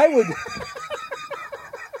 I would...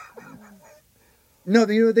 No,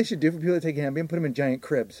 you know what they should do for people that take Ambien? Put them in giant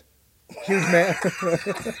cribs. Huge man,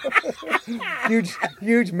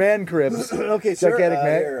 huge man cribs. Okay, sir.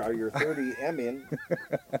 Here are your 30 Ambien,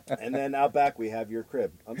 and then out back we have your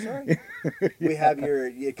crib. I'm sorry. We have your.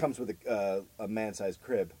 It comes with a man-sized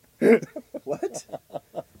crib. What?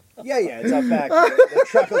 Yeah, it's out back. The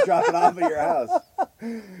truck will drop it off at your house.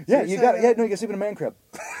 Yeah, you got it. Yeah, no, you can sleep in a man crib.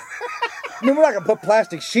 I mean, we're not gonna put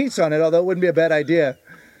plastic sheets on it, although it wouldn't be a bad idea.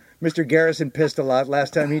 Mr. Garrison pissed a lot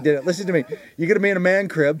last time he did it. Listen to me. You're going to be in a man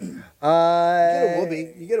crib. You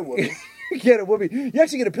get a whoopee. You get a whoopee. You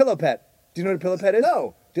actually get a pillow pet. Do you know what a pillow pet is?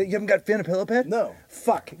 No. You haven't got Finn a pillow pet? No.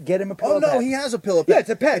 Fuck. Get him a pillow pet. Oh, no, he has a pillow pet. Yeah,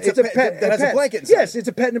 it's a pet. It's a pet that has a blanket inside. Yes, it's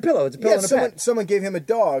a pet and a pillow. It's a pillow and a pet. Someone gave him a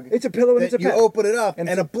dog. It's a pillow and it's a pet. You open it up and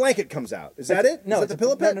a blanket comes out. Is that it? No, is that the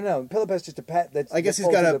pillow pet? No. Pillow pet's just a pet that's I guess he's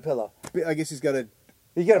got a pillow. I guess he's got a...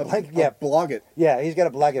 You got a blanket? Yeah. Blogget. Yeah, he's got a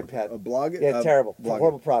blanket pet. A blogget? Yeah, terrible.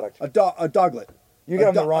 Horrible product. A doglet. You got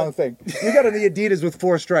on the wrong thing. You got on the Adidas with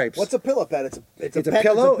 4 stripes. What's a pillow pet? It's a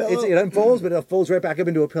pillow. It unfolds, but it folds right back up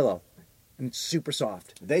into a pillow. And it's super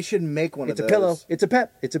soft. They should make one of those. It's a pillow. It's a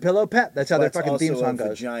pet. It's a pillow pet. That's how their fucking theme song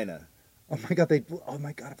goes. Vagina. Oh my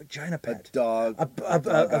god, a vagina pet. A dog. A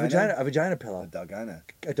vagina pillow. A dogina.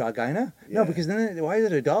 A dogina? Yeah. No, because then why is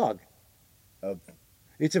it a dog?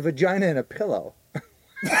 It's a vagina and a pillow.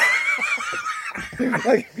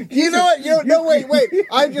 Like, you know what? No, wait.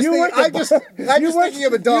 I'm just thinking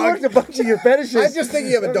of a dog. You worked a bunch of your fetishes. I'm just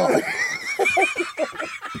thinking of a dog.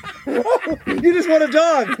 You just want a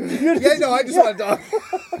dog. I just want a dog.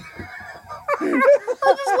 I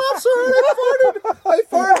just laughed so hard I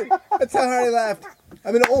farted. That's how hard I laughed.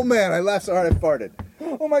 I'm an old man. I laughed so hard I farted.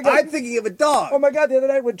 Oh my god. I'm thinking of a dog. Oh my god, the other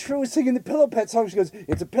night when True was singing the Pillow Pet song, she goes,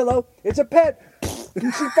 "It's a pillow, it's a pet."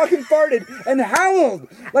 And she fucking farted and howled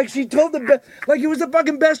like she told like it was the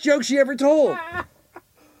fucking best joke she ever told.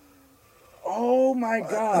 Oh my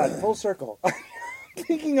god, full circle.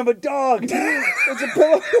 Thinking of a dog. It's a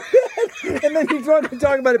pillow. And then you want to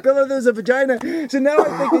talk about a pillow that's a vagina. So now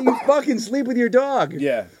I think that you fucking sleep with your dog.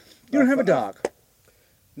 Yeah. You don't have a dog.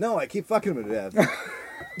 No, I keep fucking him to death.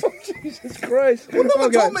 Oh, Jesus Christ. Well, no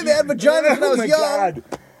one told me they had vaginas when I was young. God.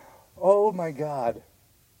 Oh my god.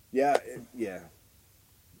 Yeah.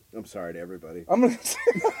 I'm sorry to everybody.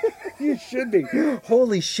 You should be.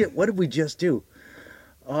 Holy shit, what did we just do?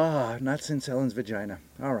 Not since Helen's vagina.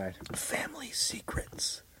 All right. Family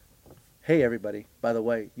secrets. Hey, everybody. By the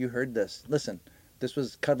way, you heard this. Listen, this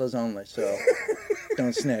was cuddlers only, so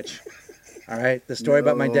don't snitch. All right? The story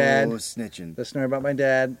about my dad. No snitching. The story about my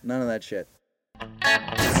dad. None of that shit.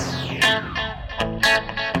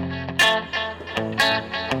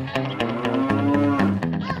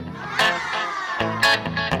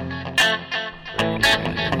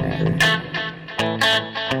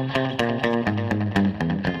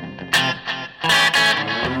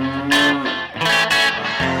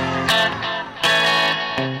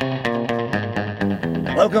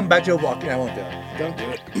 Welcome back to Walking. I won't do it. Don't do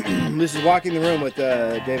it. This is Walking the Room with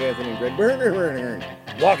Dave Anthony and Greg Burner.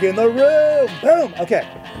 Walk in the room. Boom. Okay.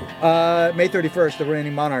 May 31st, the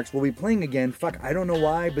Reigning Monarchs will be playing again. Fuck, I don't know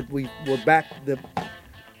why, but we're back.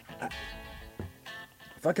 I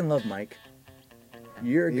fucking love Mike. A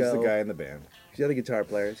year ago. He's the guy in the band. He's the other guitar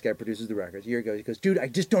player. This guy produces the records. A year ago, he goes, dude, I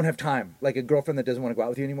just don't have time. Like a girlfriend that doesn't want to go out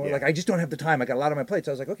with you anymore. Yeah. Like, I just don't have the time. I got a lot on my plate.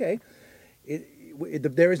 So I was like, okay.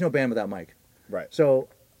 There is no band without Mike. Right. So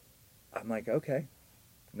I'm like, okay,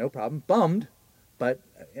 no problem. Bummed, but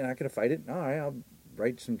you're not going to fight it. All right, I'll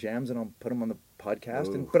write some jams and I'll put them on the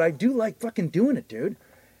podcast. But I do like fucking doing it, dude.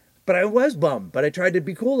 But I was bummed, but I tried to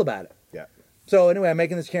be cool about it. Yeah. So anyway, I'm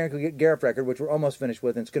making this Karen Gareth record, which we're almost finished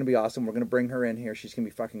with, and it's going to be awesome. We're going to bring her in here. She's going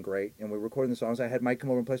to be fucking great. And we're recording the songs. I had Mike come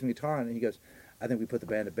over and play some guitar on it, and he goes, I think we put the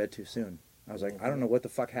band to bed too soon. I was like, I don't know what the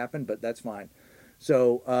fuck happened, but that's fine.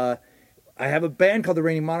 So I have a band called The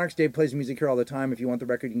Reigning Monarchs. Dave plays music here all the time. If you want the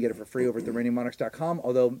record, you can get it for free over at thereigningmonarchs.com.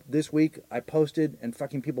 Although this week I posted and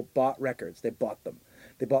fucking people bought records. They bought them.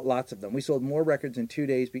 They bought lots of them. We sold more records in 2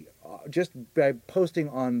 days just by posting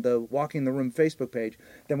on the Walking the Room Facebook page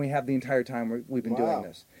than we have the entire time we've been doing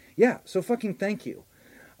this. Yeah, so fucking thank you,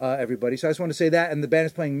 everybody. So I just want to say that. And the band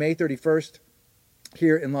is playing May 31st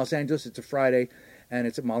here in Los Angeles. It's a Friday, and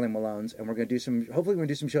it's at Molly Malone's. And we're going to do hopefully we're going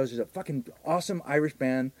to do some shows. There's a fucking awesome Irish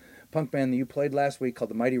band, punk band that you played last week called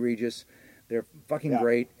the Mighty Regis. They're fucking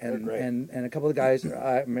great, and a couple of guys.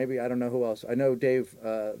 Maybe I don't know who else. I know Dave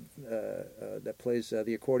that plays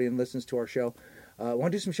the accordion, listens to our show.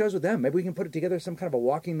 Want to do some shows with them? Maybe we can put it together. Some kind of a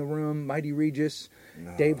Walking the Room, Mighty Regis,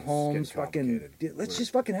 Dave Holmes. Fucking, let's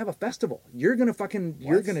just fucking have a festival. You're gonna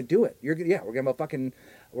do it. We're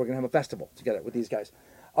gonna have a festival together with these guys.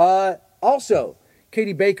 Also,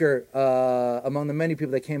 Katie Baker, among the many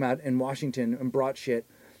people that came out in Washington and brought shit.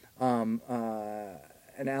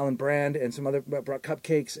 And Alan Brand and some other brought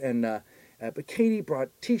cupcakes, but Katie brought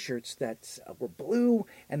T-shirts that were blue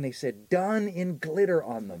and they said "done" in glitter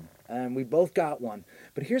on them, and we both got one.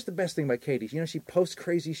 But here's the best thing about Katie: she posts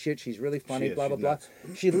crazy shit. She's really funny. Blah blah blah.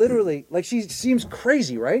 She literally she seems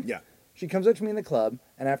crazy, right? Yeah. She comes up to me in the club,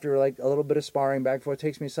 and after like a little bit of sparring back and forth,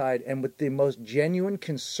 takes me aside, and with the most genuine,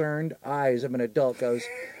 concerned eyes of an adult, goes,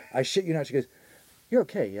 "I shit you not." She goes, "You're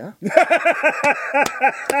okay, yeah?"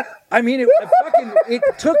 I mean, it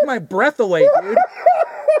took my breath away,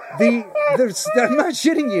 dude. I'm not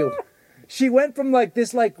shitting you. She went from like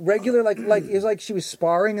this like regular like it was like she was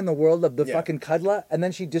sparring in the world of the fucking cuddler, and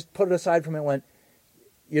then she just put it aside from it and went,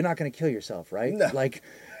 "You're not going to kill yourself, right?" No.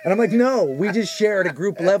 And I'm like, no, we just share at a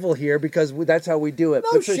group level here because that's how we do it.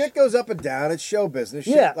 No, shit goes up and down. It's show business.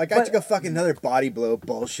 Shit. Yeah. Like, I took a fucking another body blow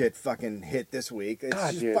bullshit fucking hit this week.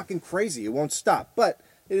 It's just fucking crazy. It won't stop. But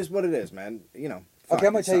it is what it is, man. Okay,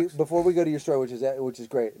 I'm going to tell you, before we go to your story, which is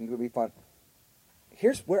great and it'll be fun.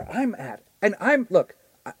 Here's where I'm at. And I've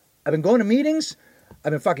been going to meetings.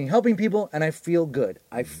 I've been fucking helping people, and I feel good.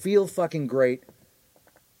 I feel fucking great.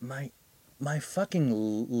 My fucking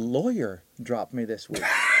lawyer dropped me this week.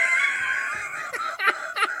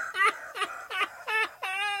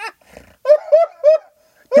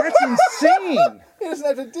 That's insane. He doesn't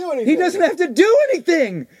have to do anything. He doesn't have to do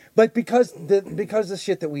anything. But because the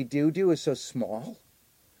shit that we do is so small,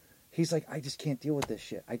 he's like, I just can't deal with this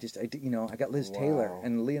shit. I got Liz Taylor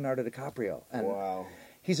and Leonardo DiCaprio. And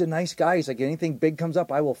he's a nice guy. He's like, anything big comes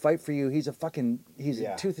up, I will fight for you. He's a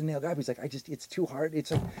tooth and nail guy. But he's like, it's too hard.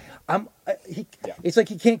 It's like, it's like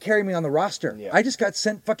he can't carry me on the roster. Yeah. I just got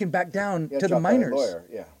sent fucking back down to the minors. Lawyer.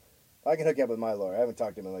 Yeah. I can hook you up with my lawyer. I haven't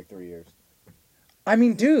talked to him in like 3 years. I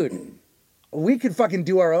mean, dude, we could fucking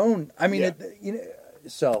do our own. I mean,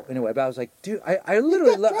 so anyway, but I was like, dude, I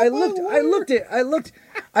literally, I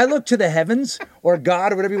looked to the heavens or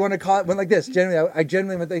God or whatever you want to call it. Went like this. I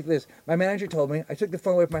genuinely went like this. My manager told me. I took the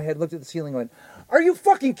phone away from my head, looked at the ceiling, and went, "Are you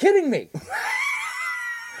fucking kidding me?"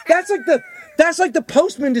 That's like the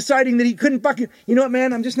postman deciding that he couldn't fucking. You know what,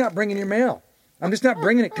 man? I'm just not bringing your mail. I'm just not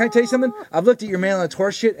bringing it. Can I tell you something? I've looked at your mail and it's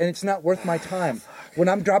horse shit, and it's not worth my time. When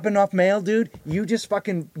I'm dropping off mail, dude, you just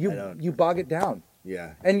fucking you bog it down.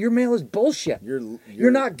 Yeah. And your mail is bullshit. You're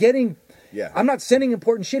not getting. Yeah. I'm not sending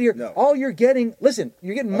important shit here. No. All you're getting. Listen,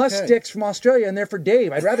 you're getting musk sticks from Australia, and they're for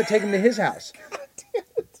Dave. I'd rather take them to his house. God damn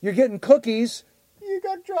it. You're getting cookies. You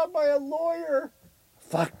got dropped by a lawyer.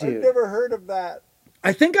 Fuck, dude. I've never heard of that.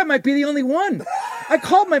 I think I might be the only one. I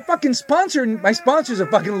called my fucking sponsor, and my sponsor's a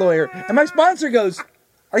fucking lawyer, and my sponsor goes,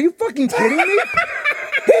 "Are you fucking kidding me?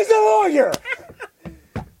 He's a lawyer."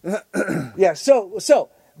 Yeah. So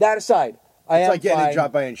that aside. It's like getting a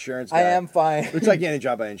job by insurance guy. I am fine. It's like getting a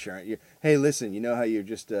job by insurance. Hey, listen, you know how you're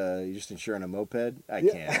just insuring a moped? I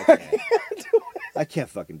can't. I can't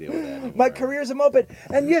fucking deal with that anymore. My career's a moped.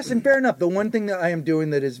 And yes, and fair enough. The one thing that I am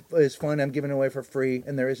doing that is fun, I'm giving away for free,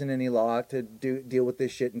 and there isn't any law to deal with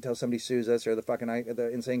this shit until somebody sues us or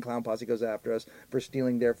the insane clown posse goes after us for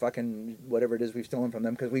stealing their fucking whatever it is we've stolen from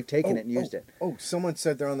them because we've taken it and used it. Oh, someone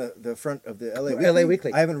said they're on the front of the LA Weekly. LA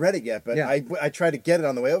Weekly. I haven't read it yet, but yeah. I tried to get it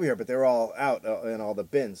on the way over here, but they're all out in all the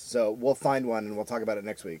bins. So we'll find one and we'll talk about it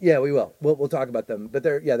next week. Yeah, we will. We'll talk about them. But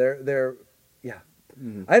they're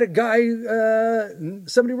Mm-hmm. I had a guy,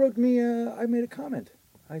 somebody wrote me, I made a comment.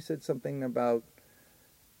 I said something about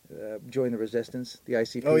join the resistance, the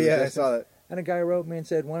ICP resistance. I saw that. And a guy wrote me and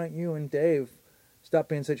said, why don't you and Dave stop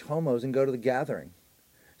being such homos and go to the gathering?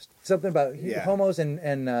 Something about homos and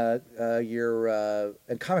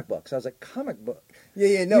comic books. I was like, comic book?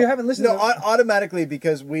 Yeah, no. You haven't listened to automatically,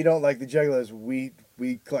 because we don't like the Juggalos, we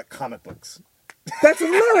collect comic books. That's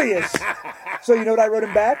hilarious. So you know what I wrote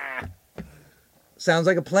him back? Sounds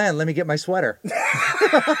like a plan. Let me get my sweater.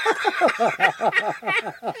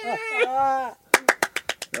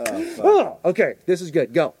 Okay, this is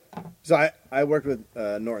good. Go. So I worked with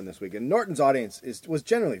Norton this week, and Norton's audience was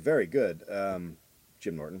generally very good.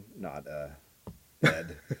 Jim Norton, not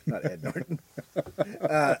Ed Norton.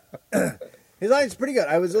 His audience is pretty good.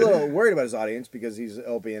 I was a little worried about his audience because he's an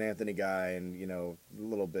Opie and Anthony guy, and a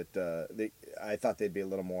little bit. I thought they'd be a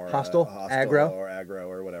little more hostile, aggro,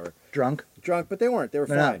 or whatever. Drunk, but they weren't. They were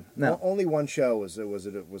fine. No. Only one show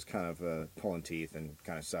was kind of pulling teeth and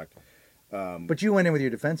kind of sucked. But you went in with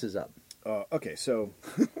your defenses up. Okay, so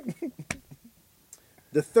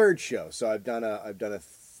the third show. So I've done a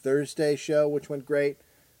Thursday show, which went great,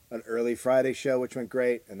 an early Friday show, which went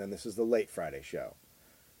great, and then this is the late Friday show.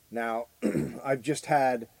 Now, I've just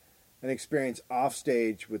had an experience off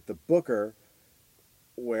stage with the booker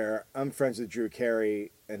where I'm friends with Drew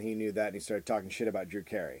Carey, and he knew that, and he started talking shit about Drew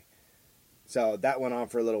Carey. So that went on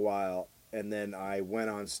for a little while, and then I went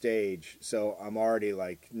on stage, so I'm already,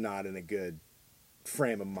 not in a good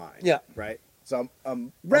frame of mind. Yeah. Right? So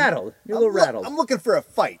I'm rattled. You're a little rattled. I'm looking for a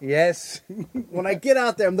fight. Yes. When I get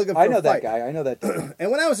out there, I'm looking for a fight. I know that guy. I know that too.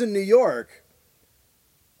 And when I was in New York,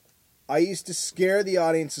 I used to scare the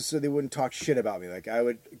audiences so they wouldn't talk shit about me. Like I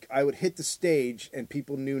would hit the stage and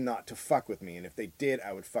people knew not to fuck with me, and if they did,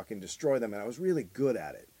 I would fucking destroy them, and I was really good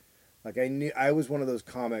at it. Like I was one of those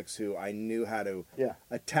comics who I knew how to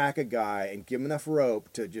attack a guy and give him enough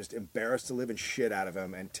rope to just embarrass the living shit out of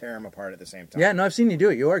him and tear him apart at the same time. Yeah, no, I've seen you do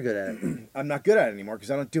it. You are good at it. I'm not good at it anymore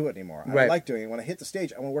because I don't do it anymore. Right. I like doing it. When I hit the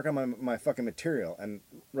stage, I want to work on my fucking material. And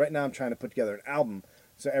right now I'm trying to put together an album,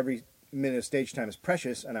 so every minute of stage time is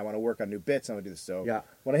precious, and I want to work on new bits. I'm going to do this. So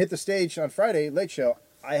when I hit the stage on Friday, late show,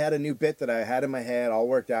 I had a new bit that I had in my head, all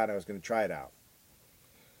worked out, and I was going to try it out.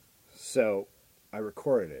 So I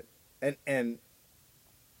recorded it. And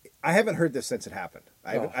I haven't heard this since it happened.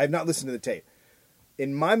 I've not listened to the tape.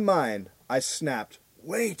 In my mind, I snapped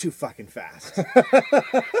way too fucking fast. I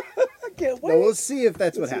can't wait. Now, we'll see if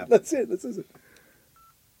that's what happened. Let's see it. Let's listen.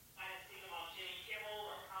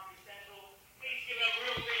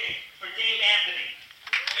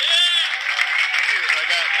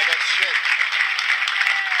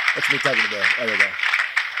 That's me talking to the other guy,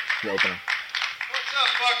 the opener. What's up,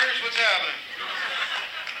 fuckers? What's happening?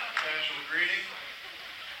 Casual greeting.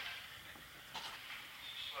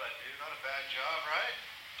 What, dude? Not a bad job, right?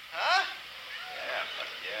 Huh? Yeah,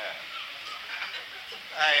 fuck yeah.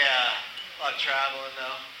 A lot of traveling,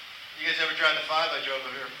 though. You guys ever drive the 5? I drove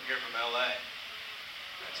over here from LA.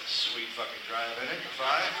 That's a sweet fucking drive, isn't it? The 5?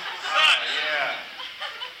 Oh, yeah.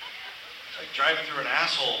 It's like driving through an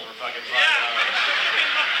asshole for fucking 5 hours.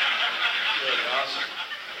 Really awesome.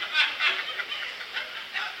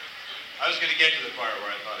 I was going to get to the part where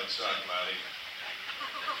I thought it sucked, Lottie.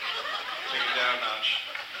 Take it down a notch.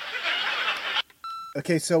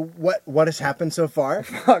 Okay, so what has happened so far?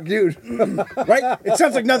 Fuck, dude. Right? It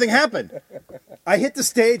sounds like nothing happened. I hit the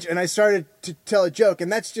stage and I started to tell a joke,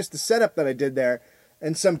 and that's just the setup that I did there.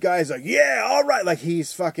 And some guy's like, yeah, all right. Like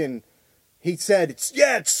he's fucking, he said, it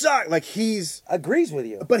sucked. Like he's... agrees with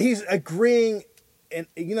you. But he's agreeing, and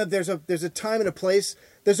there's a time and a place.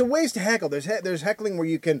 There's a ways to heckle. There's heckling where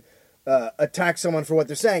you can attack someone for what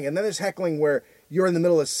they're saying, and then there's heckling where you're in the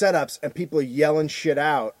middle of setups and people are yelling shit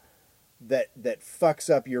out that fucks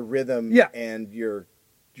up your rhythm and your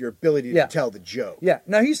ability to tell the joke. Yeah.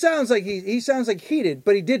 Now he sounds like he sounds like heated,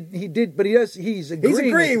 but he's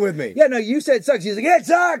agreeing with me. Yeah, no, you said it sucks. He's like, yeah, it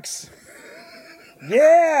sucks.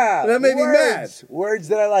 Yeah. That made me mad. Words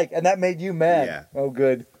that I like, and that made you mad. Yeah. Oh,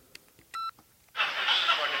 good.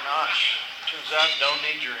 Fucking notch. Turns out I don't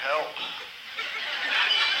need your help.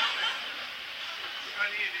 I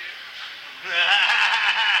need you.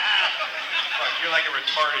 Fuck, you're you're like a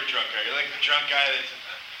retarded drunk guy. You're like the drunk guy that's,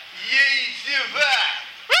 yeah,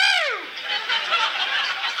 woo!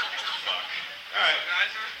 Fuck. All right.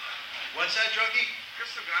 Geyser? What's that, drunkie?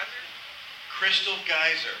 Crystal Geyser? Crystal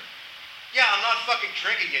Geyser. Yeah, I'm not fucking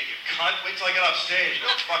drinking yet, you cunt. Wait till I get off stage.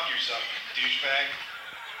 Go fuck yourself, you douchebag.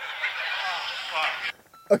 Oh, fuck.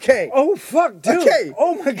 Okay. Oh, fuck, dude. Okay.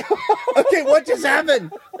 Oh, my God. Okay, what just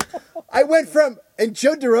happened? I went from, and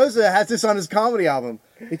Joe DeRosa has this on his comedy album.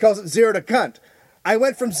 He calls it Zero to Cunt. I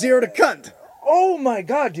went from zero to cunt. Oh, my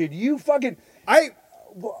God, dude. You fucking... You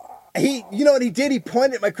know what he did? He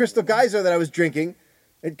pointed at my Crystal Geyser that I was drinking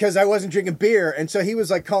because I wasn't drinking beer. And so he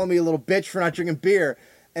was like calling me a little bitch for not drinking beer.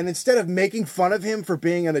 And instead of making fun of him for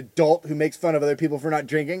being an adult who makes fun of other people for not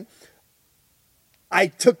drinking, I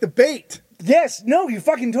took the bait. Yes, no, you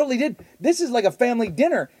fucking totally did. This is like a family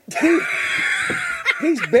dinner.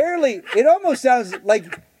 He's barely... It almost sounds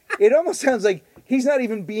like he's not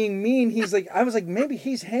even being mean. He's like... I was like, maybe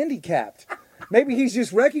he's handicapped. Maybe he's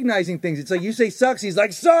just recognizing things. It's like, you say sucks. He's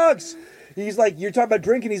like, sucks. He's like, you're talking about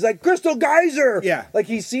drinking. He's like, Crystal Geyser. Yeah. Like,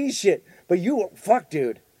 he sees shit. But you... Fuck,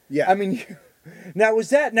 dude. Yeah. I mean... Now,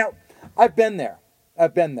 I've been there.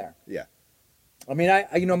 Yeah. I mean,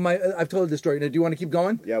 I've told this story. Now, do you want to keep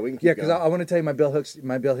going? Yeah, we can keep going. Yeah, because I want to tell you my Bill Hicks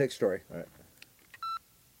story. All right.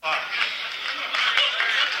 Fuck.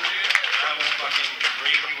 I will fucking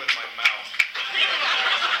rape you with my mouth.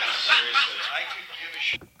 Seriously, I could give a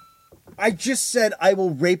shit. I just said I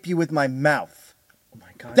will rape you with my mouth. Oh,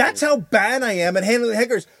 my God. That's dude. how bad I am at handling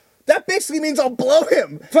hecklers. That basically means I'll blow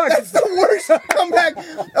him. Fuck. That's the worst comeback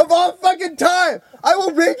of all fucking time. I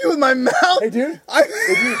will rape you with my mouth. Hey, dude.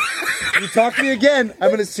 You talk to me again, I'm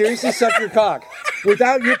going to seriously suck your cock.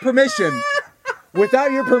 Without your permission. What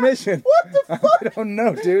the fuck? I don't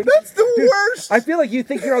know, dude. That's the worst. I feel like you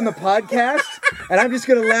think you're on the podcast, and I'm just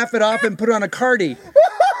going to laugh it off and put it on a cardi.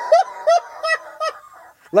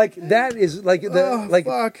 Like, that is like...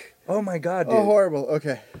 Fuck. Oh, my God, dude. Oh, horrible.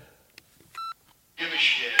 Okay. Give a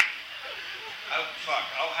shit. Fuck,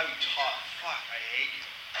 I'll have you talk. Fuck, I hate you.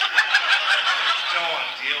 I don't want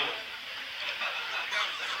to deal with it.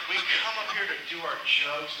 We come up here to do our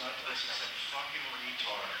jokes, not to listen to some fucking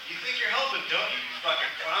retard. You think you're helping, don't you? You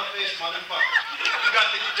fucking clown-faced motherfucker. You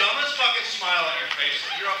got the dumbest fucking smile on your face.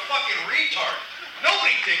 You're a fucking retard.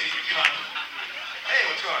 Nobody thinks that you cunt. Hey,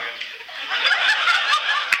 what's going on, guys?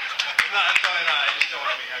 No, I'm telling you, I just don't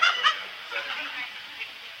want to be heckled right now.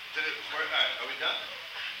 All right, are we done?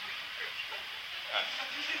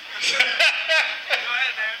 Go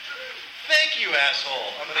ahead, man. Thank you,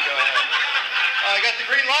 asshole. I'm gonna go ahead. I got the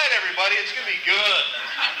green light, everybody. It's gonna be good.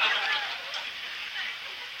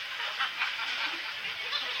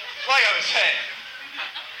 Like I was saying,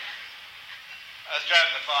 I was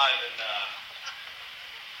driving the 5 and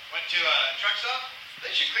went to a truck stop.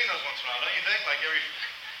 They should clean those once in a while, don't you think? Like every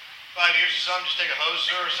 5 years or something, just take a hose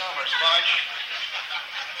through or something, or a sponge.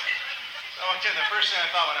 I walked in, the first thing I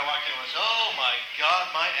thought when I walked in was, oh my God,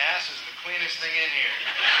 my ass is the cleanest thing in here.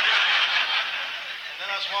 And then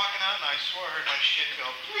I was walking out and I swore I heard my shit go,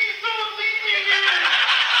 please don't leave me in here.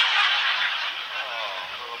 Oh,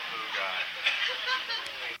 little poo guy.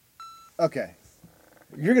 Okay.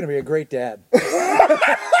 You're going to be a great dad. Holy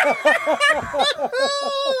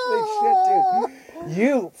shit, dude.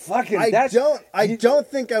 You fucking... I don't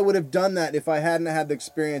think I would have done that if I hadn't had the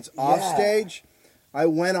experience off stage. I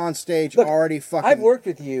went on stage already fucking... I've worked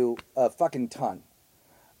with you a fucking ton.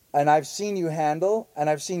 And I've seen you handle, and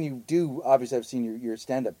I've seen you do, obviously I've seen your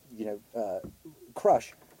stand-up,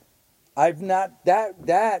 crush. I've not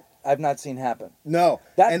seen happen. No.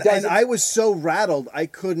 And I was so rattled, I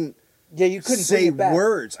couldn't... Yeah, you couldn't say back.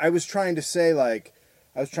 words. I was trying to say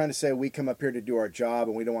we come up here to do our job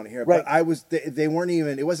and we don't want to hear it. Right. But they weren't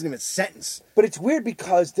even, it wasn't even a sentence. But it's weird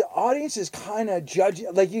because the audience is kind of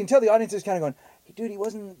judging, like you can tell the audience is kind of going, hey, dude,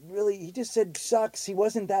 he just said sucks. He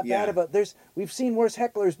wasn't that bad about, we've seen worse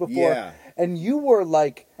hecklers before. Yeah. And you were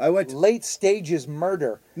like, late stages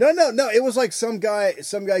murder. No. It was like some guy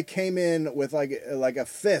came in with like a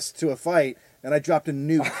fist to a fight and I dropped a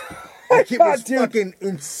nuke. Like it was fucking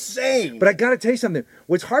insane. But I got to tell you something.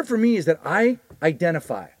 What's hard for me is that I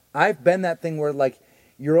identify. I've been that thing where like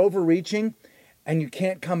you're overreaching and you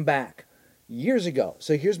can't come back. Years ago.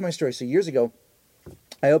 So here's my story. So years ago,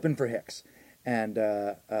 I opened for Hicks. And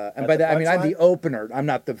by that I mean I'm the opener. I'm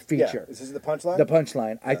not the feature. Yeah. Is this the punchline? The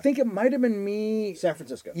punchline. Yeah. I think it might have been me. San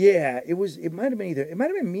Francisco. Yeah, it was. It might have been either. It might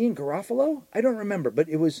have been me and Garofalo. I don't remember, but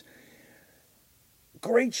it was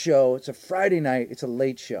great show. It's a Friday night. It's a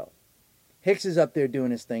late show. Hicks is up there doing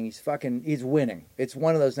his thing. He's winning. It's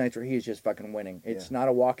one of those nights where he is just fucking winning. It's not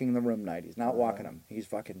a walking the room night. He's not walking them. He's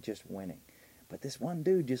fucking just winning. But this one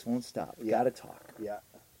dude just won't stop. Yeah. Got to talk. Yeah.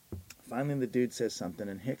 Finally, the dude says something,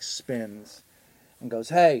 and Hicks spins and goes,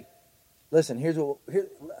 "Hey, listen, here.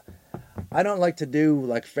 I don't like to do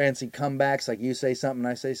like fancy comebacks, like you say something,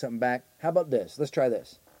 I say something back. How about this? Let's try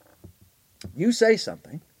this. You say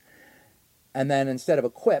something, and then instead of a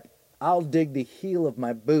quip, I'll dig the heel of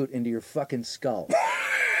my boot into your fucking skull."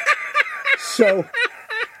 So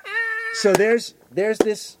there's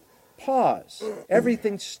this pause.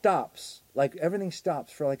 Everything stops. Like everything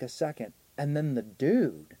stops for like a second, and then the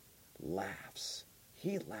dude laughs.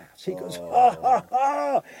 He laughs. He goes, "Ha ha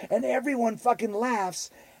ha!" And everyone fucking laughs,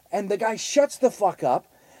 and the guy shuts the fuck up,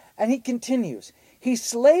 and he continues. He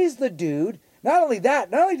slays the dude. Not only that,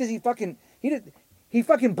 not only does he fucking he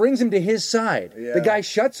fucking brings him to his side. Yeah. The guy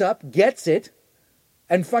shuts up, gets it,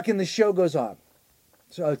 and fucking the show goes on.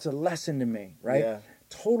 So it's a lesson to me, right? Yeah.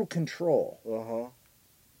 Total control. Uh-huh.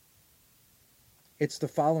 It's the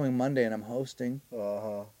following Monday, and I'm hosting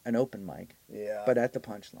Uh-huh. an open mic, Yeah. but at the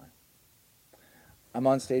Punchline. I'm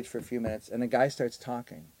on stage for a few minutes, and the guy starts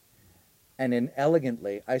talking. And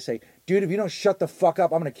inelegantly, I say, "Dude, if you don't shut the fuck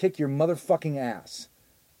up, I'm going to kick your motherfucking ass."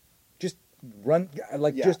 Just run.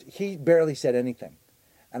 He barely said anything.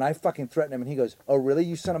 And I fucking threaten him, and he goes, "Oh, really,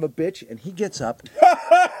 you son of a bitch?" And he gets up.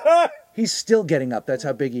 He's still getting up. That's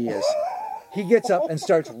how big he is. He gets up and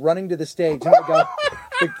starts running to the stage. And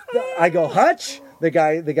I go, "Hutch?" The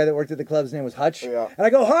guy that worked at the club's name was Hutch. Yeah. And I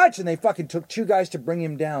go, "Hutch!" And they fucking took 2 guys to bring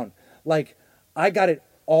him down. Like, I got it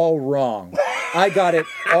all wrong. And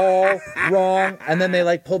then they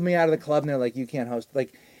like pulled me out of the club, and they're like, "You can't host."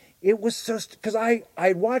 Like, it was so because I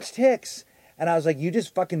watched Hicks, and I was like, "You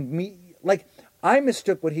just fucking like." I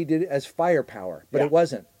mistook what he did as firepower, but it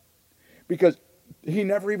wasn't, because he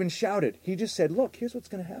never even shouted. He just said, "Look, here's what's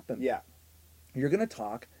going to happen. Yeah. You're going to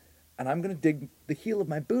talk, and I'm going to dig the heel of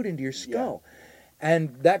my boot into your skull."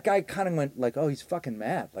 And that guy kind of went like, "Oh, he's fucking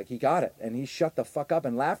mad." Like, he got it. And he shut the fuck up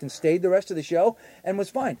and laughed and stayed the rest of the show and was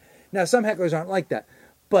fine. Now, some hecklers aren't like that.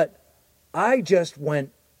 But I just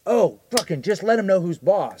went, "Oh, fucking just let him know who's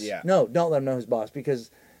boss." Yeah. No, don't let him know who's boss, because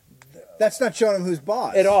That's not showing him who's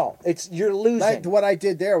boss. at all. You're losing. What I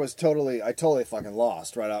did there was I totally fucking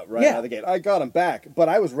lost right out of the gate. I got him back, but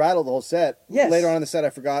I was rattled the whole set. Yes. Later on in the set,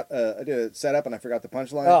 I forgot, I did a setup and I forgot the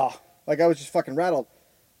punchline. Oh. Like, I was just fucking rattled.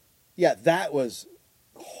 Yeah, that was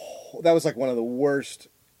like one of the worst.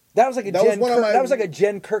 That was like a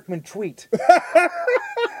Jen Kirkman tweet.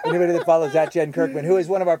 Anybody that follows that Jen Kirkman, who is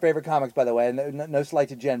one of our favorite comics, by the way, and no slight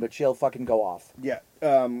to Jen, but she'll fucking go off. Yeah.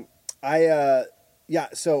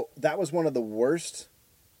 So that was one of the worst.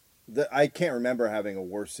 I can't remember having a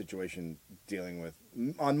worse situation dealing with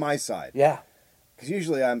on my side. Yeah. Because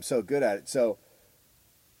usually I'm so good at it. So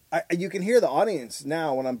you can hear the audience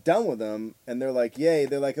now when I'm done with them, and they're like, "Yay!"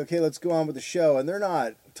 They're like, "Okay, let's go on with the show." And they're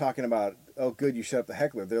not talking about, "Oh, good, you shut up the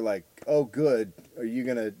heckler." They're like, "Oh, good, are you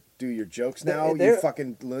gonna do your jokes now, you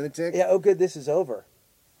fucking lunatic?" Yeah. Oh, good, this is over.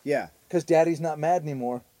 Yeah. Because Daddy's not mad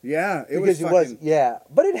anymore. Yeah, Yeah,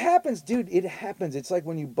 but it happens, dude. It happens. It's like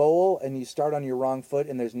when you bowl and you start on your wrong foot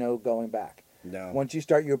and there's no going back. No. Once you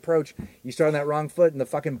start your approach, you start on that wrong foot and the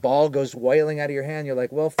fucking ball goes wailing out of your hand. You're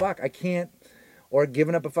like, "Well, fuck, I can't." Or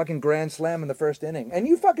giving up a fucking grand slam in the first inning. And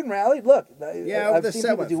you fucking rallied. Look, I've seen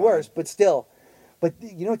people do worse, but still. But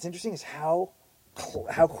you know what's interesting is how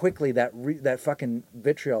quickly that fucking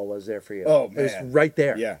vitriol was there for you. Oh, man. It was right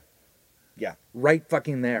there. Yeah. Yeah. Right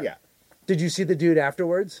fucking there. Yeah. Did you see the dude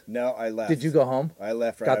afterwards? No, I left. Did you go home? I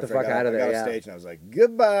left right Got after the fuck out of there, I got off stage and I was like,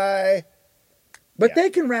 "Goodbye." But they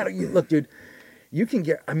can rattle you. Look, dude, you can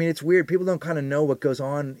get... I mean, it's weird. People don't kind of know what goes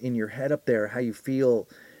on in your head up there, how you feel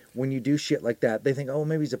when you do shit like that. They think, "Oh,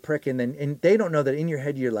 maybe he's a prick." And they don't know that in your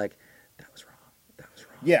head you're like, "That was wrong. That was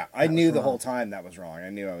wrong." Yeah, I knew the whole time that was wrong. I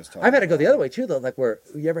knew I was totally I've had to go the other way too, though. Like, where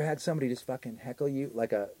you ever had somebody just fucking heckle you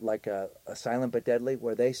like a Silent but Deadly,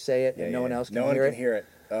 where they say it and no one else can hear it. No one can hear it.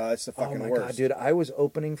 It's the fucking worst. Oh my god, dude! I was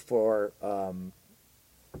opening for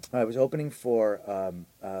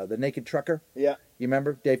the Naked Trucker. Yeah. You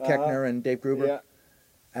remember Dave Keckner and Dave Gruber? Yeah.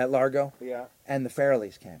 At Largo. Yeah. And the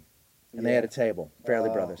Farrellys came, and they had a table,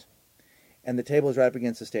 Farrelly brothers, and the table was right up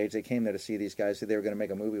against the stage. They came there to see these guys, so they were going to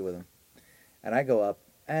make a movie with them. And I go up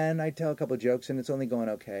and I tell a couple of jokes, and it's only going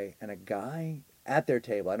okay. And a guy at their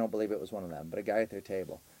table, I don't believe it was one of them, but a guy at their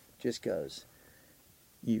table just goes,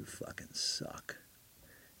 "You fucking suck."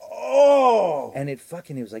 Oh! And he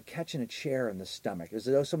was like catching a chair in the stomach. It was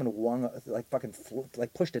as though someone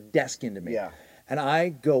pushed a desk into me. Yeah. And I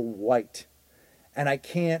go white. And I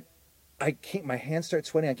can't, my hands start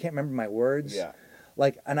sweating. I can't remember my words. Yeah.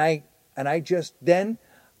 And I just then,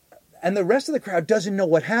 and the rest of the crowd doesn't know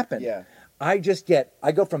what happened. Yeah.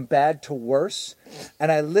 I go from bad to worse,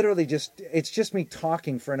 and I literally it's just me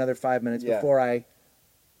talking for another 5 minutes before I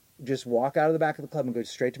just walk out of the back of the club and go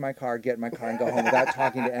straight to my car, get in my car, and go home without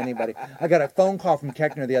talking to anybody. I got a phone call from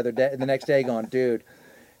Keckner the next day going, dude,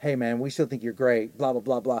 hey man, we still think you're great, blah, blah,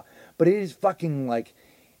 blah, blah. But it is fucking like,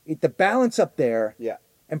 the balance up there,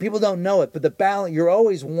 and people don't know it, but the balance, you're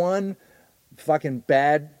always one fucking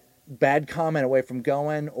bad comment away from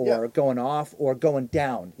going going off or going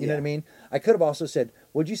down. You know what I mean? I could have also said,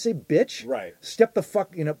 "Would you say bitch?" Right. Step the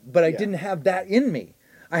fuck, but I didn't have that in me.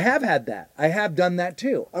 I have had that. I have done that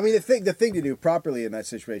too. I mean, the thing to do properly in that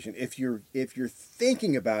situation, if you're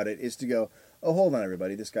thinking about it, is to go, "Oh, hold on,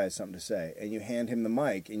 everybody, this guy has something to say," and you hand him the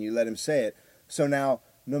mic and you let him say it. So now,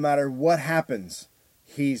 no matter what happens,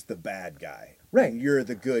 he's the bad guy, right? And you're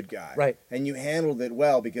the good guy, right? And you handled it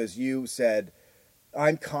well because you said,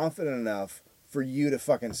 I'm confident enough for you to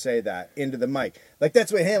fucking say that into the mic. Like,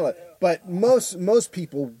 that's the way I handle it. But most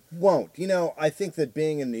people won't. I think that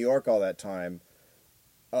being in New York all that time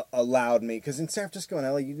allowed me, because in San Francisco and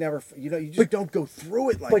LA, you just don't go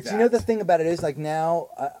through it like that. But the thing about it is, like, now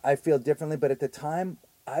I feel differently, but at the time,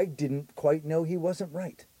 I didn't quite know he wasn't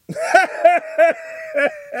right.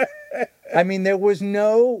 I mean, there was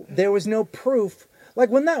no proof. Like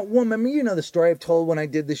when that woman, the story I've told when I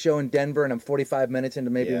did the show in Denver and I'm 45 minutes into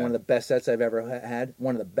maybe one of the best sets I've ever had.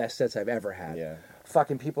 One of the best sets I've ever had. Yeah.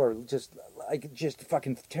 Fucking people are just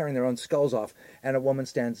fucking tearing their own skulls off. And a woman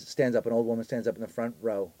stands up, an old woman stands up in the front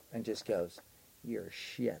row and just goes, "You're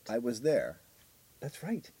shit." I was there. That's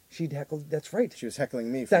right. She'd heckled. That's right. She was heckling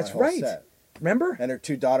me for my whole set. Remember? And her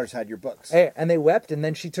 2 daughters had your books. Hey, and they wept, and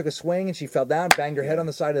then she took a swing and she fell down, banged her head on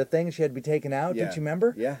the side of the thing, and she had to be taken out. Yeah. Don't you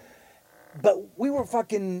remember? Yeah. But we were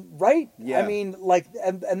fucking right. Yeah. I mean, like,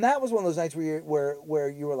 and that was one of those nights where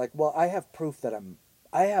you were like, well, I have proof that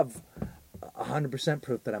I have 100%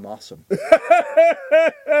 proof that I'm awesome.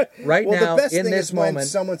 Right now, the best in thing this is moment, when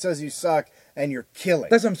someone says you suck and you're killing.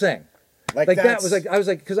 That's what I'm saying. Like that was like, I was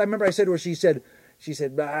like, because I remember I said to her, she said, she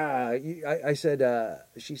said,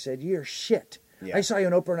 you're shit. Yeah. I saw you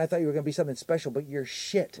on Oprah and I thought you were going to be something special, but you're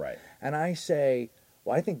shit. Right. And I say,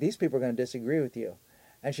 well, I think these people are going to disagree with you.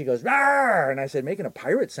 And she goes, "Rawr!" And I said, making a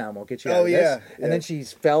pirate sound won't get you out of this. And then she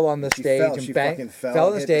fell on the stage and fell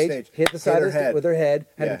on the stage, hit the side of the stage with her head,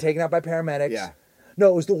 had to be taken out by paramedics. Yeah.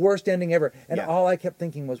 No, it was the worst ending ever. And all I kept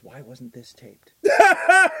thinking was, why wasn't this taped?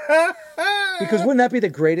 Because wouldn't that be the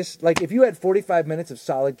greatest? Like, if you had 45 minutes of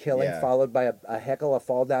solid killing followed by a heckle, a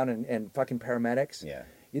fall down, and fucking paramedics,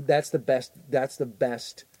 that's the best. That's the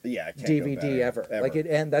best DVD ever. Like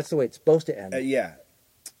and that's the way it's supposed to end.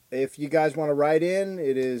 If you guys want to write in,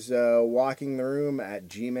 it is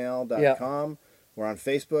walkingtheroom@gmail.com. We're on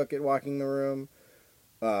Facebook at Walking the Room.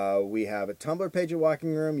 We have a Tumblr page at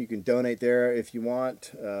Walking the Room. You can donate there if you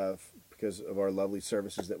want, because of our lovely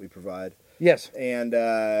services that we provide. Yes. And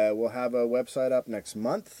we'll have a website up next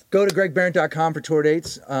month. Go to gregbarrett.com for tour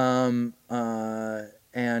dates. And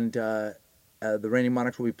the Reigning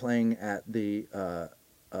Monarchs will be playing at the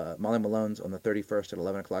Molly Malone's on the 31st at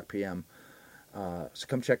 11 o'clock p.m. So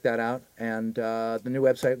come check that out. And the new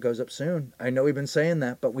website goes up soon. I know we've been saying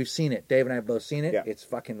that, but we've seen it. Dave and I have both seen it. Yeah. It's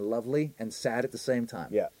fucking lovely and sad at the same time.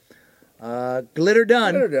 Yeah. Glitter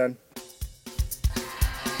done. Glitter done.